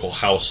historical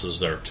houses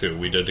there, too.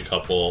 We did a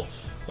couple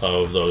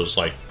of those,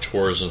 like,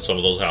 tours in some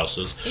of those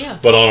houses. Yeah.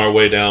 But on our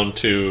way down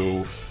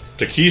to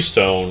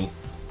Keystone,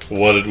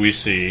 what did we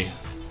see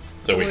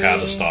that we had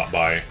to stop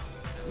by?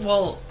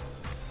 Well,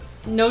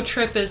 no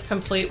trip is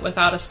complete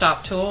without a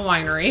stop to a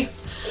winery.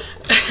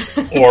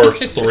 Or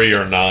 3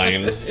 or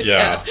 9,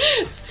 yeah.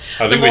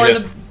 I think the more,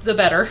 the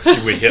better.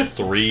 Did we hit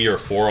 3 or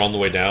 4 on the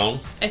way down?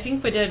 I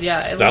think we did, yeah,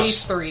 at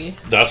least 3.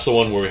 That's the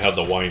one where we had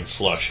the wine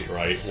slushy,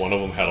 right? One of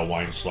them had a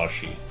wine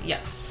slushy.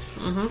 Yes.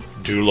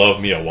 Mm-hmm. Do love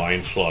me a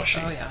wine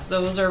slushy. Oh yeah,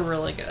 those are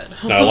really good.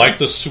 Now, I like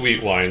the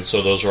sweet wine,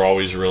 so those are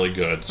always really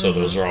good. So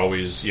those are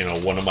always,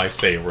 one of my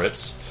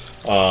favorites.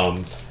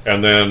 And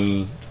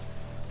then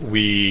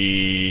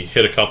we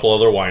hit a couple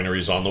other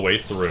wineries on the way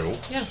through.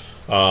 Yeah.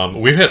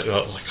 We've hit a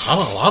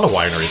lot of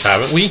wineries,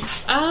 haven't we?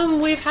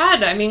 We've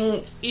had. I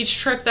mean, each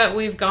trip that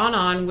we've gone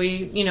on,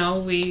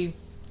 we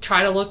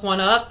try to look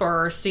one up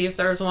or see if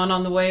there's one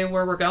on the way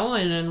where we're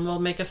going, and we'll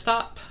make a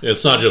stop.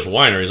 It's not just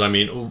wineries. I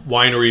mean,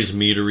 wineries,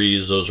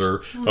 meaderies. Those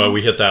are.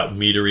 We hit that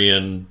meadery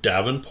in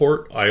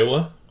Davenport,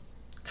 Iowa.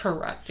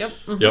 Correct. Yep.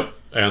 Mm-hmm. Yep.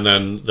 And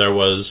then there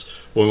was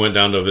when we went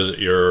down to visit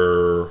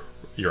your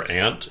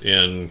aunt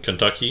in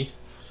Kentucky.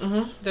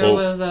 Mm-hmm. There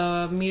was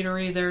a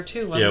meadery there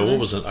too, wasn't there? Yeah, what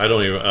was it? I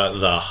don't even...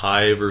 the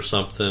Hive or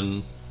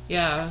something.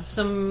 Yeah,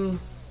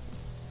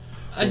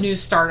 a new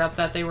startup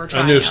that they were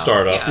trying out. A new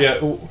startup, yeah.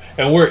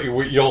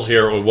 And you'll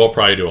hear... We'll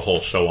probably do a whole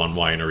show on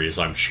wineries,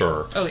 I'm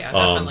sure. Oh, yeah,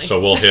 definitely. So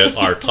we'll hit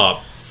our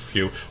top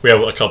few. We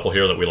have a couple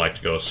here that we like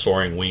to go.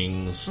 Soaring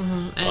Wings.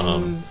 Mm-hmm.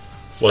 And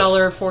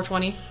Stellar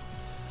 420.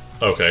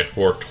 Okay,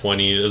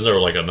 420. Isn't there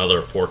like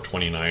another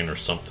 429 or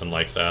something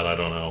like that? I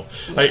don't know.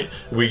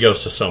 We go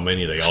to so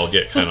many, they all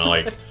get kind of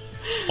like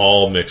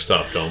all mixed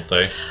up, don't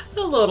they?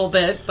 A little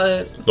bit,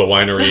 but... The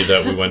winery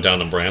that we went down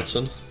to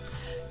Branson?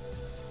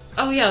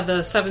 Oh, yeah,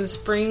 the Seven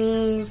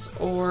Springs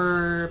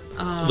or...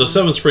 the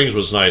Seven Springs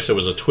was nice. It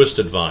was a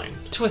Twisted Vine.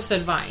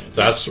 Twisted Vine.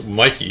 That's...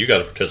 Mikey, you got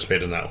to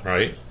participate in that,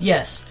 right?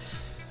 Yes.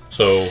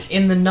 So...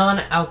 In the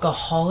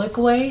non-alcoholic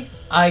way,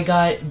 I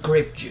got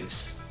grape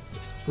juice.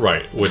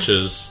 Right, which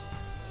is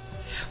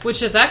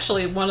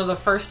actually one of the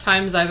first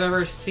times I've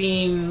ever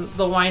seen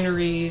the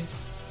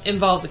wineries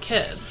involve the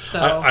kids. So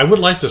I would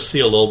like to see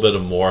a little bit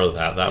of more of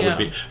that. That would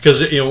be...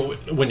 Because,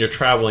 when you're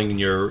traveling and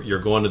you're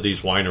going to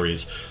these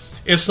wineries...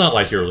 It's not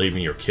like you're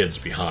leaving your kids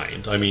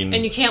behind. I mean...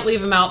 And you can't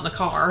leave them out in the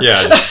car.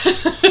 Yeah.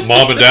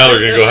 Mom and Dad are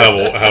going to go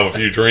have a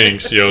few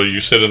drinks.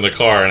 You sit in the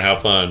car and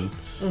have fun.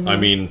 Mm-hmm. I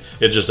mean,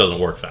 it just doesn't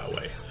work that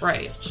way.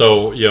 Right.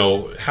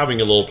 So, having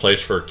a little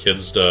place for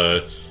kids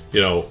to,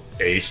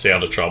 stay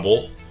out of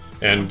trouble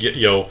and get,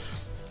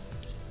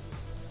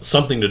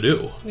 something to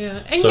do.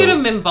 Yeah. And get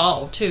them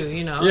involved, too,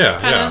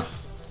 Yeah,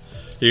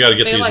 You got to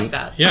get these. Like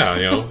that.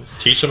 Yeah,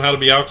 teach them how to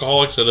be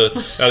alcoholics at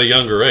a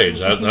younger age.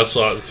 That's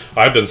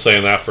I've been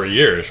saying that for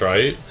years,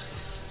 right?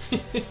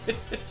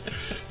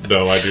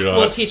 No, I do not.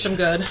 We'll teach them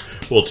good.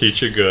 We'll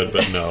teach you good,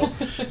 but no,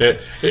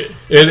 it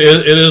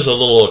is a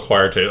little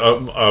acquired taste.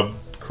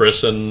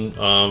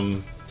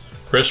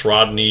 Chris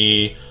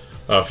Rodney,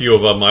 a few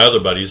of my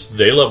other buddies,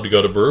 they love to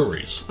go to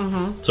breweries.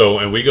 Mm-hmm. So,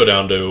 and we go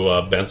down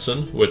to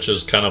Benson, which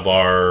is kind of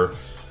our.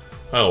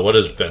 Oh, what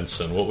is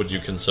Benson? What would you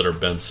consider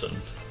Benson?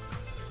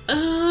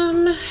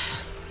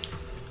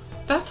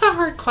 That's a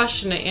hard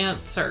question to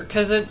answer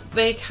because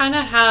they kind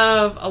of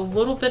have a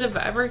little bit of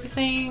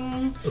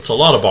everything. It's a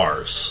lot of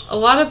bars. A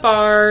lot of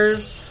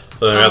bars.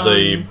 They have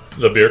the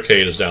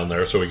beercade is down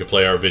there, so we can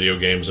play our video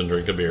games and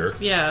drink a beer.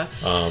 Yeah.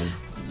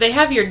 They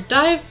have your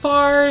dive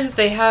bars.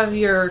 They have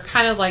your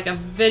kind of like a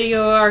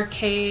video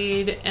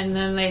arcade, and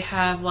then they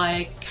have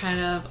like kind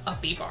of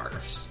uppy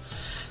bars.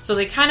 So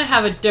they kind of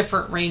have a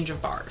different range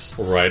of bars.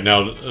 Right.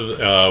 Now,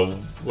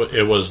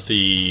 it was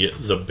the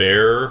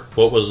Bear.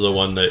 What was the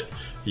one that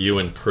you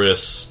and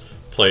Chris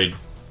played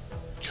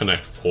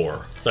Connect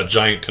 4? That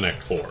giant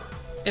Connect 4.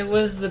 It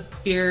was the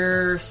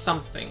Bear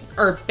something.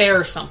 Or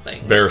Bear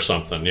something. Bear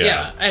something,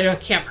 yeah. Yeah, I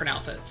can't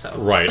pronounce it, so.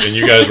 Right, and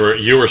you guys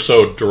you were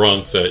so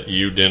drunk that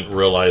you didn't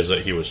realize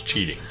that he was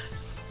cheating.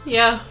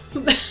 Yeah.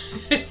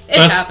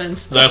 It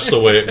happens. That's the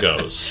way it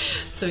goes.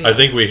 So, yeah. I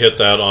think we hit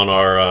that on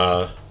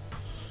our.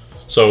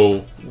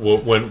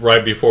 When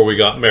right before we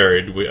got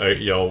married, we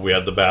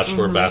had the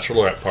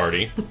bachelorette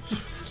party.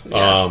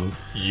 Yeah.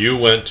 You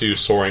went to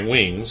Soaring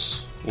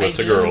Wings with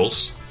the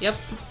girls. Yep.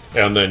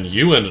 And then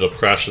you ended up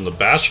crashing the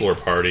bachelor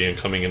party and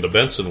coming into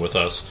Benson with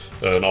us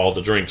and all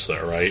the drinks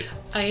there, right?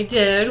 I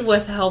did,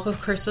 with the help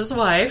of Chris's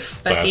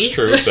wife, Becky.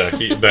 That's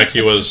true.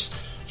 Becky was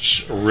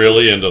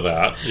really into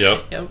that.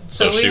 Yep.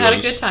 So we had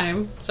a good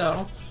time.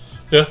 So.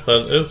 Yeah.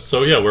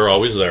 We're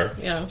always there.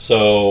 Yeah.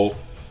 So,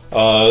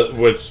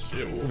 which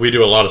we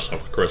do a lot of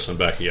stuff with Chris and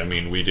Becky. I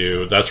mean,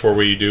 that's where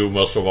we do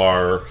most of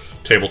our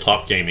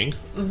tabletop gaming.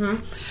 Mm-hmm.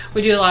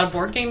 We do a lot of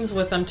board games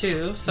with them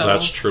too. So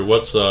that's true.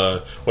 What's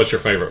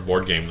your favorite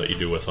board game that you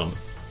do with them?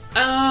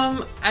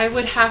 I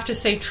would have to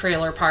say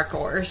Trailer Park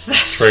Wars.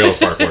 Trailer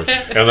Park Wars,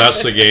 and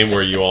that's the game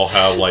where you all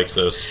have like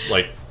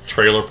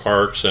trailer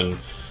parks, and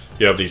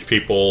you have these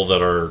people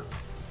that are.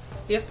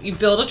 Yep, you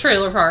build a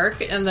trailer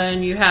park, and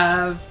then you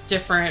have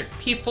different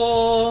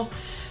people.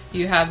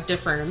 You have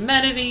different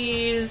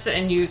amenities,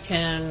 and you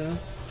can.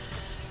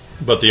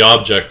 But the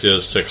object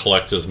is to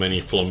collect as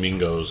many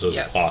flamingos as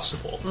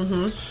possible.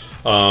 Mm-hmm.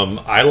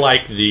 I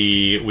like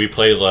we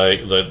play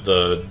like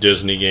the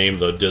Disney game,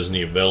 the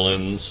Disney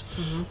Villains.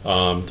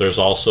 Mm-hmm. There's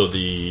also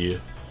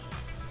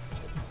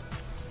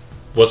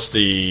what's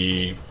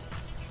the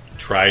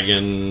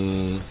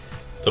dragon,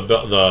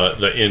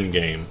 the Inn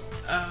game.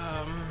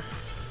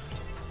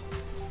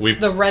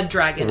 The Red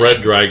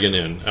Dragon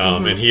Inn.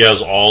 And he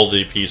has all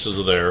the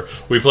pieces there.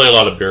 We play a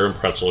lot of beer and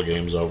pretzel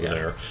games over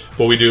there,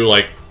 but we do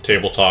like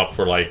tabletop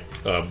for like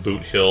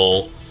Boot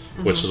Hill,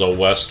 which is a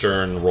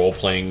Western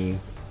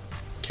role-playing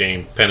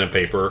game, pen and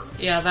paper.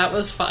 Yeah, that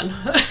was fun.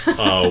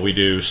 We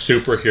do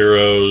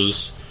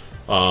superheroes.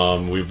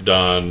 We've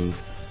done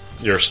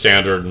your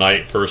standard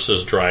knight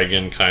versus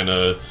dragon kind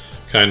of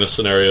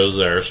scenarios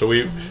there. So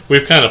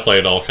we've kind of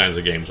played all kinds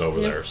of games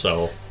over there.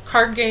 So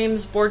card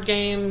games, board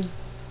games,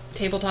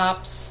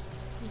 tabletops,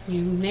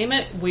 you name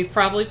it, we've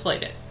probably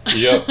played it.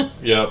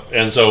 Yep.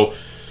 And so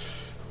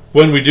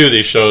when we do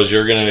these shows,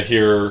 you're going to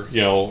hear,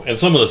 and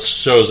some of the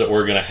shows that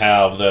we're going to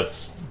have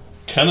that's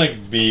kind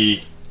of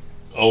be,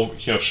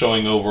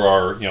 showing over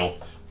our,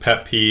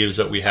 pet peeves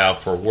that we have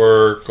for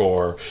work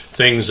or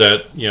things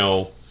that,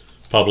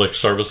 public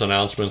service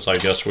announcements, I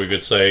guess we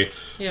could say.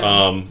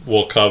 Yeah.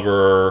 We'll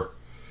cover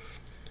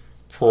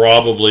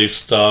probably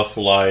stuff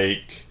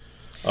like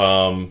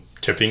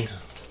tipping.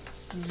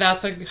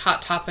 That's a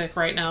hot topic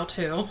right now,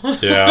 too.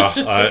 Yeah,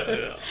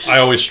 I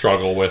always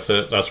struggle with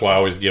it. That's why I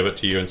always give it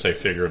to you and say,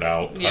 figure it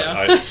out.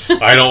 Yeah.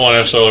 I don't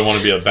necessarily want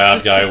to be a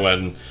bad guy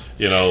when,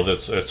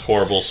 it's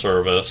horrible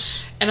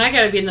service. And I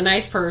got to be the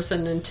nice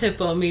person and tip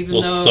them, even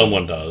though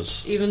someone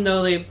does. Even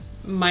though they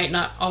might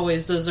not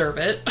always deserve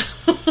it.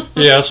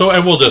 Yeah,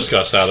 and we'll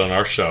discuss that on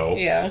our show.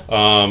 Yeah.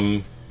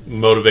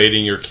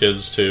 Motivating your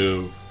kids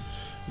to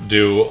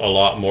do a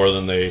lot more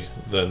than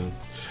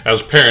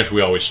as parents,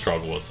 we always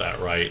struggle with that,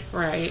 right?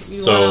 Right.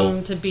 You want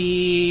them to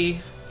be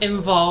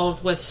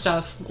involved with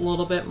stuff a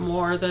little bit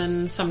more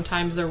than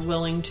sometimes they're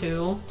willing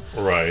to.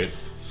 Right.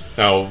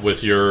 Now,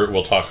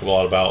 we'll talk a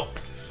lot about,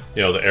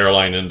 the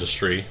airline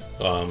industry.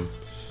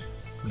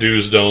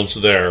 Do's, don'ts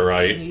there,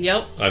 right?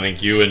 Yep. I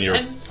think you and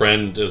your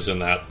friend is in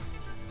that.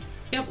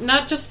 Yep.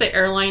 Not just the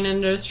airline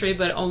industry,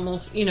 but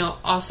almost,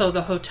 also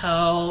the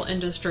hotel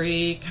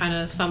industry, kind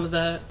of some of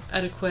the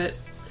etiquettes,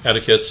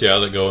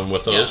 that go in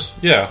with those.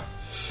 Yeah.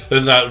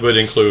 And that would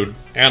include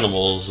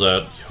animals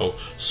that,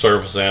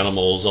 service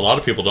animals. A lot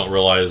of people don't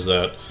realize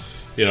that,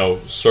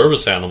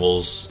 service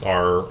animals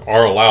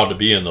are allowed to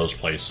be in those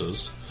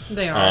places.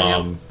 They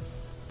are.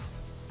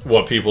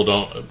 What people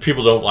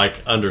don't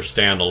like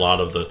understand a lot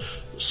of the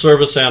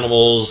service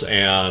animals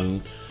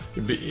and,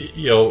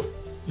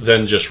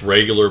 than just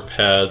regular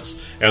pets,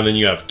 and then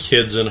you have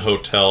kids in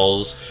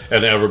hotels,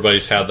 and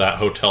everybody's had that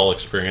hotel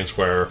experience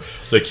where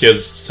the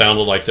kids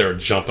sounded like they were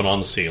jumping on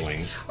the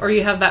ceiling. Or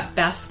you have that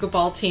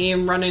basketball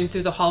team running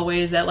through the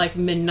hallways at like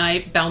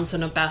midnight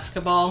bouncing a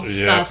basketball.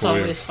 Yeah, that's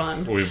always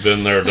fun. We've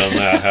been there, done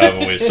that,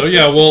 haven't we? So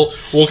yeah,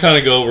 we'll kind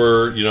of go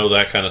over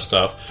that kind of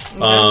stuff.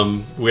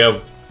 Okay. We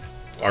have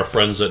our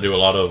friends that do a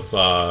lot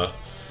of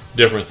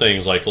different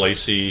things, like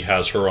Lacey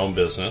has her own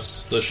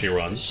business that she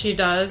runs. She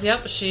does,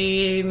 yep.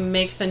 She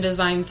makes and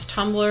designs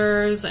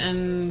tumblers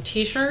and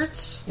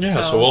t-shirts.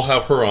 Yeah, so we'll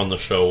have her on the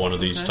show one of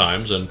these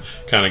times and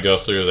kind of go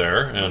through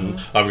there. And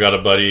I've got a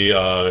buddy,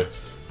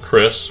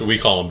 Chris, we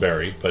call him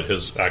Barry, but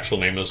his actual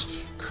name is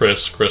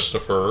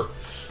Christopher.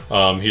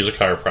 He's a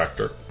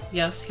chiropractor.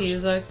 Yes,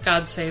 he's a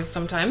God save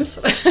sometimes.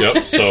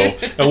 Yep. So,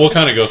 and we'll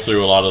kind of go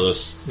through a lot of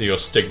this,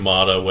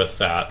 stigmata with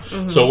that.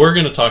 Mm-hmm. So we're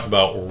going to talk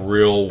about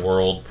real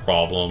world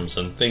problems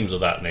and things of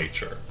that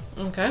nature.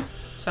 Okay.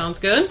 Sounds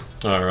good.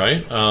 All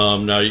right.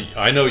 Now,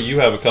 I know you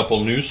have a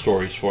couple news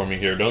stories for me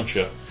here, don't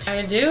you?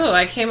 I do.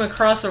 I came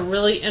across a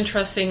really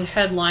interesting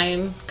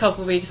headline a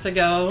couple weeks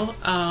ago.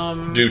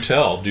 Do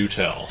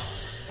tell.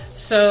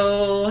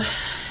 So,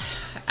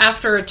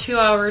 after a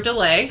 2-hour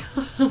delay.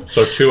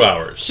 So 2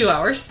 hours. 2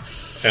 hours.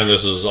 And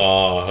this is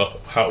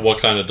what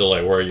kind of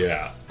delay? Where are you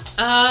at?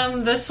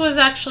 This was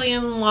actually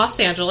in Los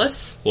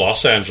Angeles.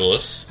 Los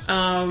Angeles.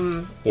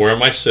 Where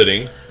am I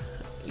sitting?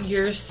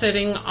 You're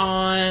sitting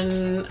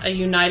on a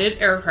United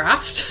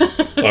aircraft.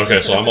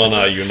 Okay, so I'm on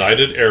a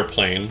United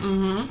airplane.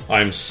 Mm-hmm.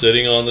 I'm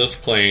sitting on this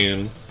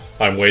plane.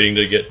 I'm waiting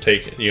to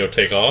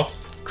take off.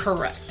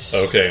 Correct.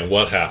 Okay, and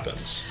what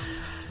happens?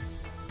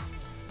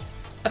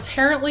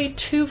 Apparently,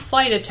 2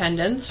 flight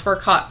attendants were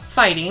caught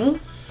fighting.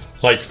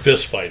 Like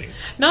fist fighting.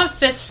 Not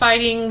fist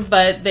fighting,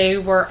 but they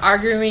were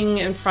arguing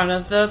in front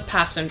of the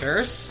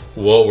passengers.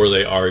 What were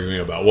they arguing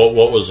about?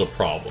 What was the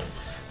problem?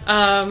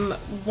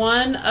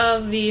 One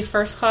of the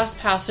first class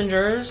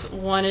passengers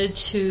wanted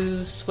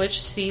to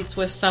switch seats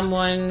with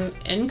someone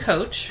in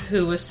coach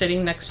who was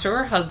sitting next to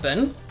her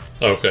husband.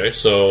 Okay,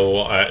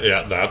 so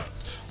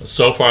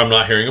so far I'm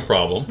not hearing a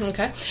problem.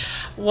 Okay.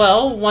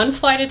 Well, one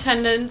flight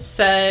attendant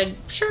said,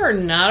 sure,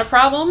 not a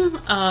problem.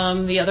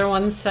 The other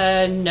one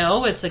said,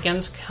 no, it's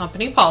against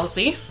company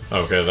policy.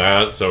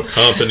 Okay, so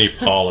company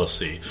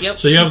policy. Yep.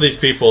 So you have these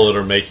people that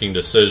are making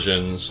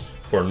decisions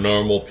for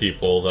normal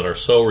people that are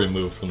so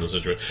removed from the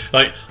situation.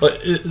 Like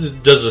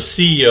does the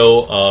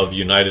CEO of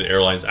United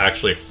Airlines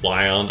actually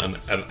fly on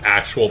an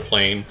actual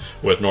plane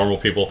with normal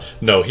people?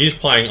 No, he's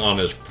flying on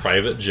his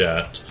private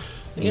jet,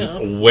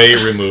 way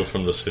removed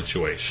from the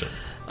situation.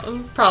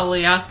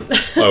 Probably, yeah.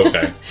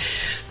 Okay.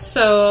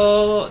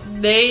 So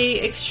they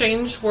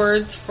exchanged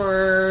words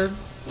for,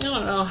 I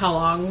don't know how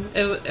long.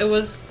 It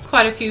was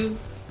quite a few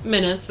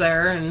minutes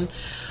there, and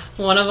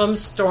one of them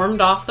stormed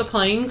off the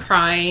plane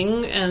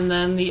crying, and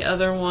then the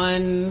other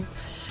one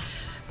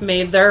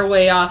made their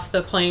way off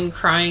the plane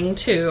crying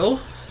too.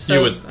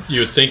 So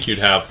you would think you'd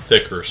have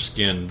thicker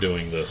skin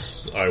doing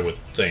this, I would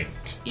think.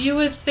 You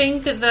would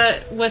think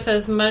that with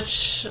as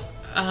much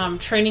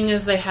training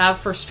as they have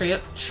for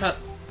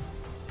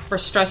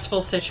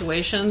stressful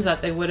situations,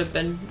 that they would have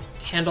been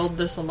handled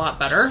this a lot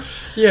better.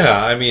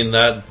 Yeah,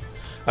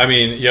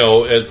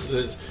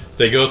 it's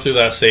they go through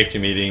that safety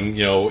meeting.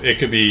 It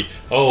could be,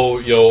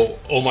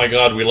 oh my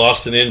God, we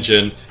lost an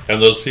engine,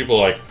 and those people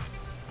are like,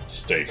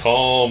 stay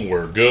calm,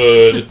 we're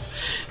good.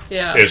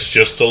 Yeah, it's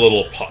just a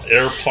little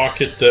air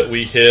pocket that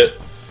we hit.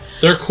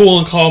 They're cool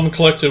and calm and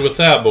collected with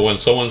that, but when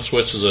someone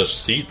switches a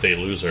seat, they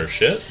lose their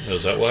shit?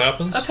 Is that what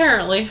happens?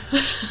 Apparently.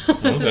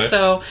 Okay.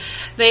 So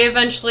they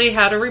eventually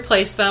had to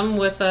replace them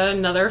with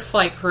another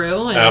flight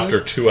crew. And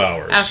after 2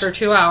 hours. After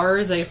 2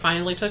 hours, they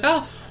finally took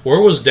off. Where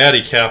was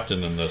Daddy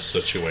Captain in this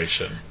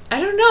situation? I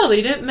don't know.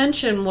 They didn't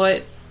mention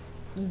what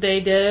they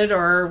did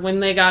or when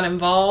they got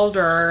involved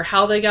or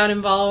how they got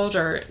involved,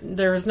 or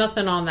there was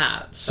nothing on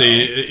that. So.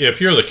 See,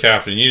 if you're the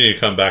captain, you need to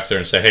come back there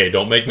and say, hey,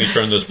 don't make me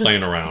turn this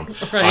plane around.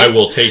 Right. I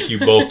will take you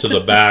both to the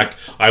back.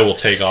 I will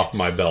take off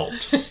my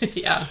belt.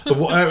 Yeah.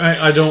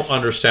 I don't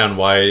understand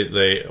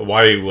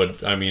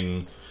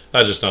that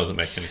just doesn't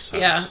make any sense.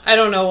 Yeah, I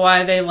don't know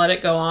why they let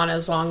it go on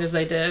as long as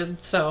they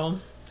did, so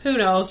who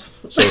knows?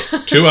 So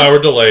 2 hour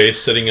delay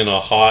sitting in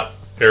a hot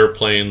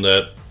airplane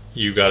that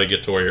you got to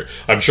get to where you're.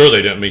 I'm sure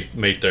they didn't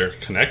make their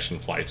connection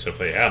flights if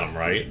they had them,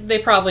 right? They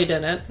probably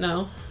didn't.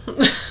 No.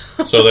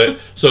 So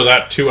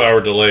that 2 hour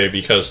delay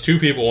because two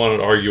people wanted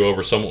to argue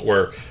over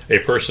where a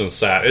person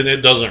sat, and it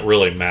doesn't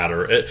really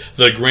matter.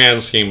 The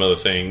grand scheme of the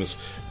things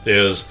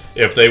is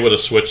if they would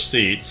have switched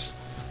seats,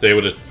 they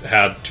would have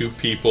had two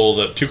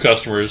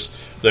customers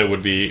that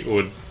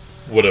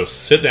would have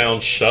sit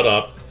down, shut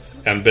up,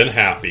 and been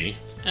happy,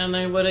 and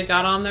they would have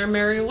got on their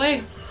merry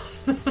way.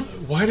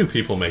 Why do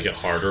people make it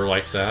harder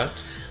like that?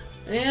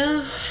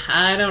 Yeah,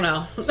 I don't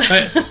know.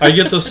 I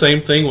get the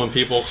same thing when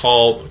people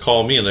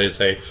call me and they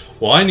say,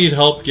 well, I need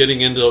help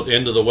getting into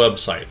the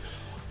website.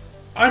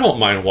 I don't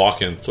mind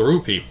walking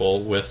through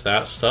people with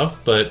that stuff,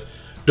 but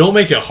don't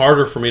make it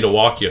harder for me to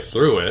walk you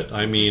through it.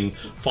 I mean,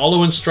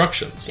 follow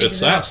instructions. Exactly.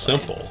 It's that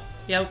simple.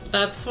 Yep,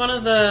 that's one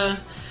of the...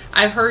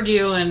 I've heard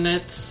you,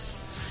 and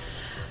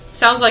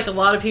sounds like a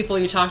lot of people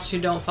you talk to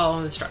don't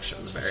follow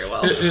instructions very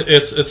well.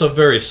 It's a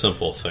very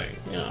simple thing.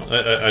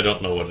 Yeah. I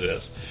don't know what it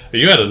is.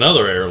 You had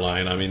another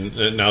airline. I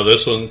mean, now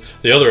this one,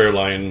 the other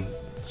airline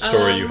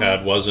story you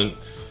had wasn't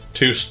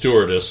two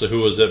stewardess. So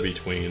who was it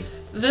between?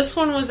 This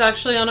one was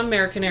actually on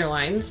American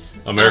Airlines.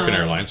 American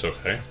Airlines,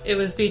 okay. It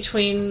was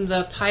between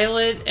the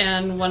pilot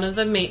and one of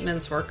the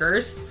maintenance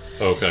workers.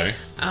 Okay.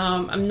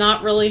 I'm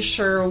not really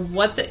sure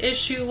what the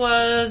issue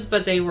was,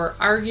 but they were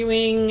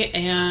arguing,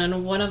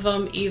 and one of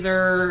them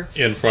either...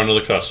 In front of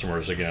the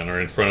customers again, or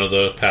in front of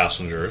the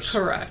passengers.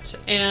 Correct.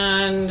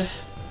 And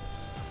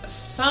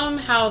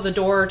somehow the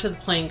door to the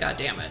plane got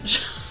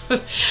damaged.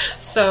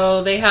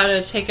 So they had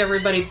to take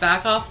everybody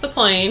back off the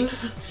plane,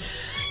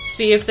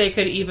 see if they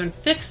could even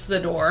fix the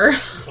door.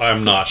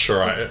 I'm not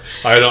sure.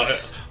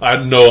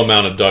 I no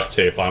amount of duct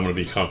tape I'm going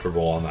to be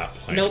comfortable on that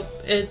plane. Nope.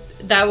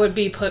 That would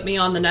be put me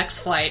on the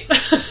next flight.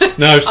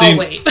 Now I'll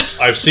wait.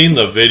 I've seen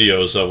the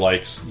videos of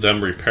like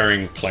them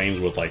repairing planes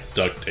with like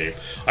duct tape.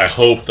 I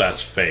hope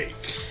that's fake.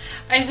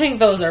 I think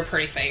those are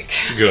pretty fake.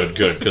 Good,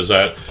 because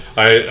I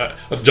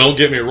don't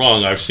get me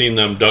wrong. I've seen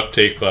them duct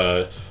tape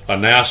a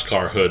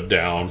NASCAR hood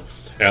down,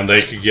 and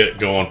they could get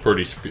going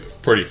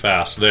pretty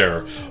fast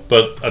there.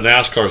 But a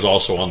NASCAR is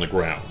also on the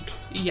ground.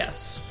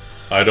 Yes.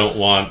 I don't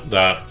want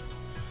that.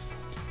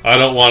 I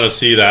don't want to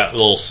see that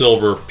little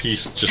silver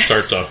piece just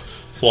start to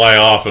fly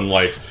off and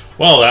like,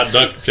 well, that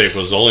duct tape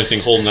was the only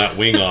thing holding that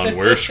wing on.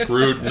 We're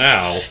screwed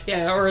now.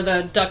 Yeah, or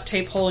the duct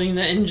tape holding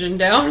the engine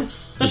down.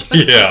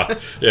 yeah.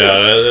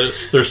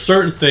 There's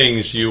certain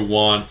things you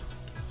want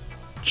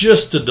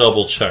just to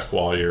double check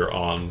while you're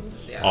on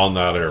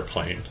that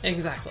airplane.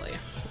 Exactly.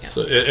 Yeah.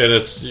 So, and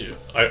it's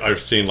I've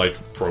seen like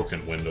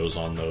broken windows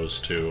on those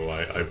too.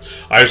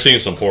 I've seen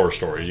some horror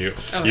stories. You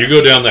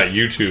go down that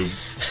YouTube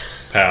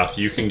path,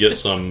 you can get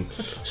some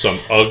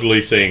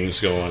ugly things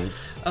going.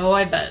 Oh,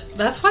 I bet.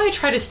 That's why I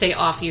try to stay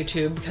off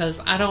YouTube,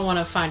 because I don't want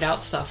to find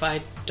out stuff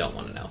I don't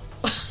want to know.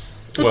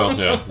 Well,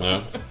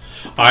 yeah.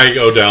 I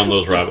go down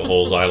those rabbit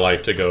holes. I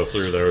like to go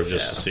through there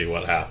just to see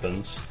what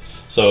happens.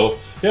 So,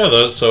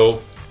 yeah,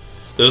 so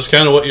this is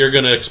kind of what you're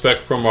going to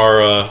expect from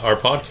our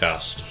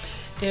podcast.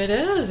 It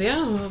is,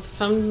 yeah.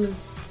 Some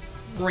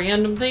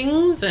random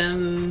things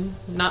and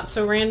not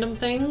so random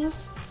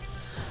things.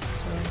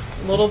 So,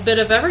 a little bit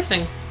of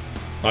everything.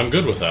 I'm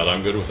good with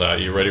that.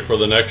 You ready for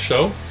the next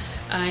show?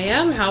 I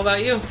am. How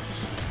about you?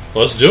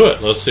 Let's do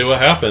it. Let's see what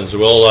happens.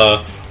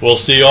 We'll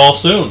see you all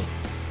soon.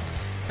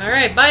 All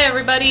right. Bye,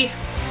 everybody.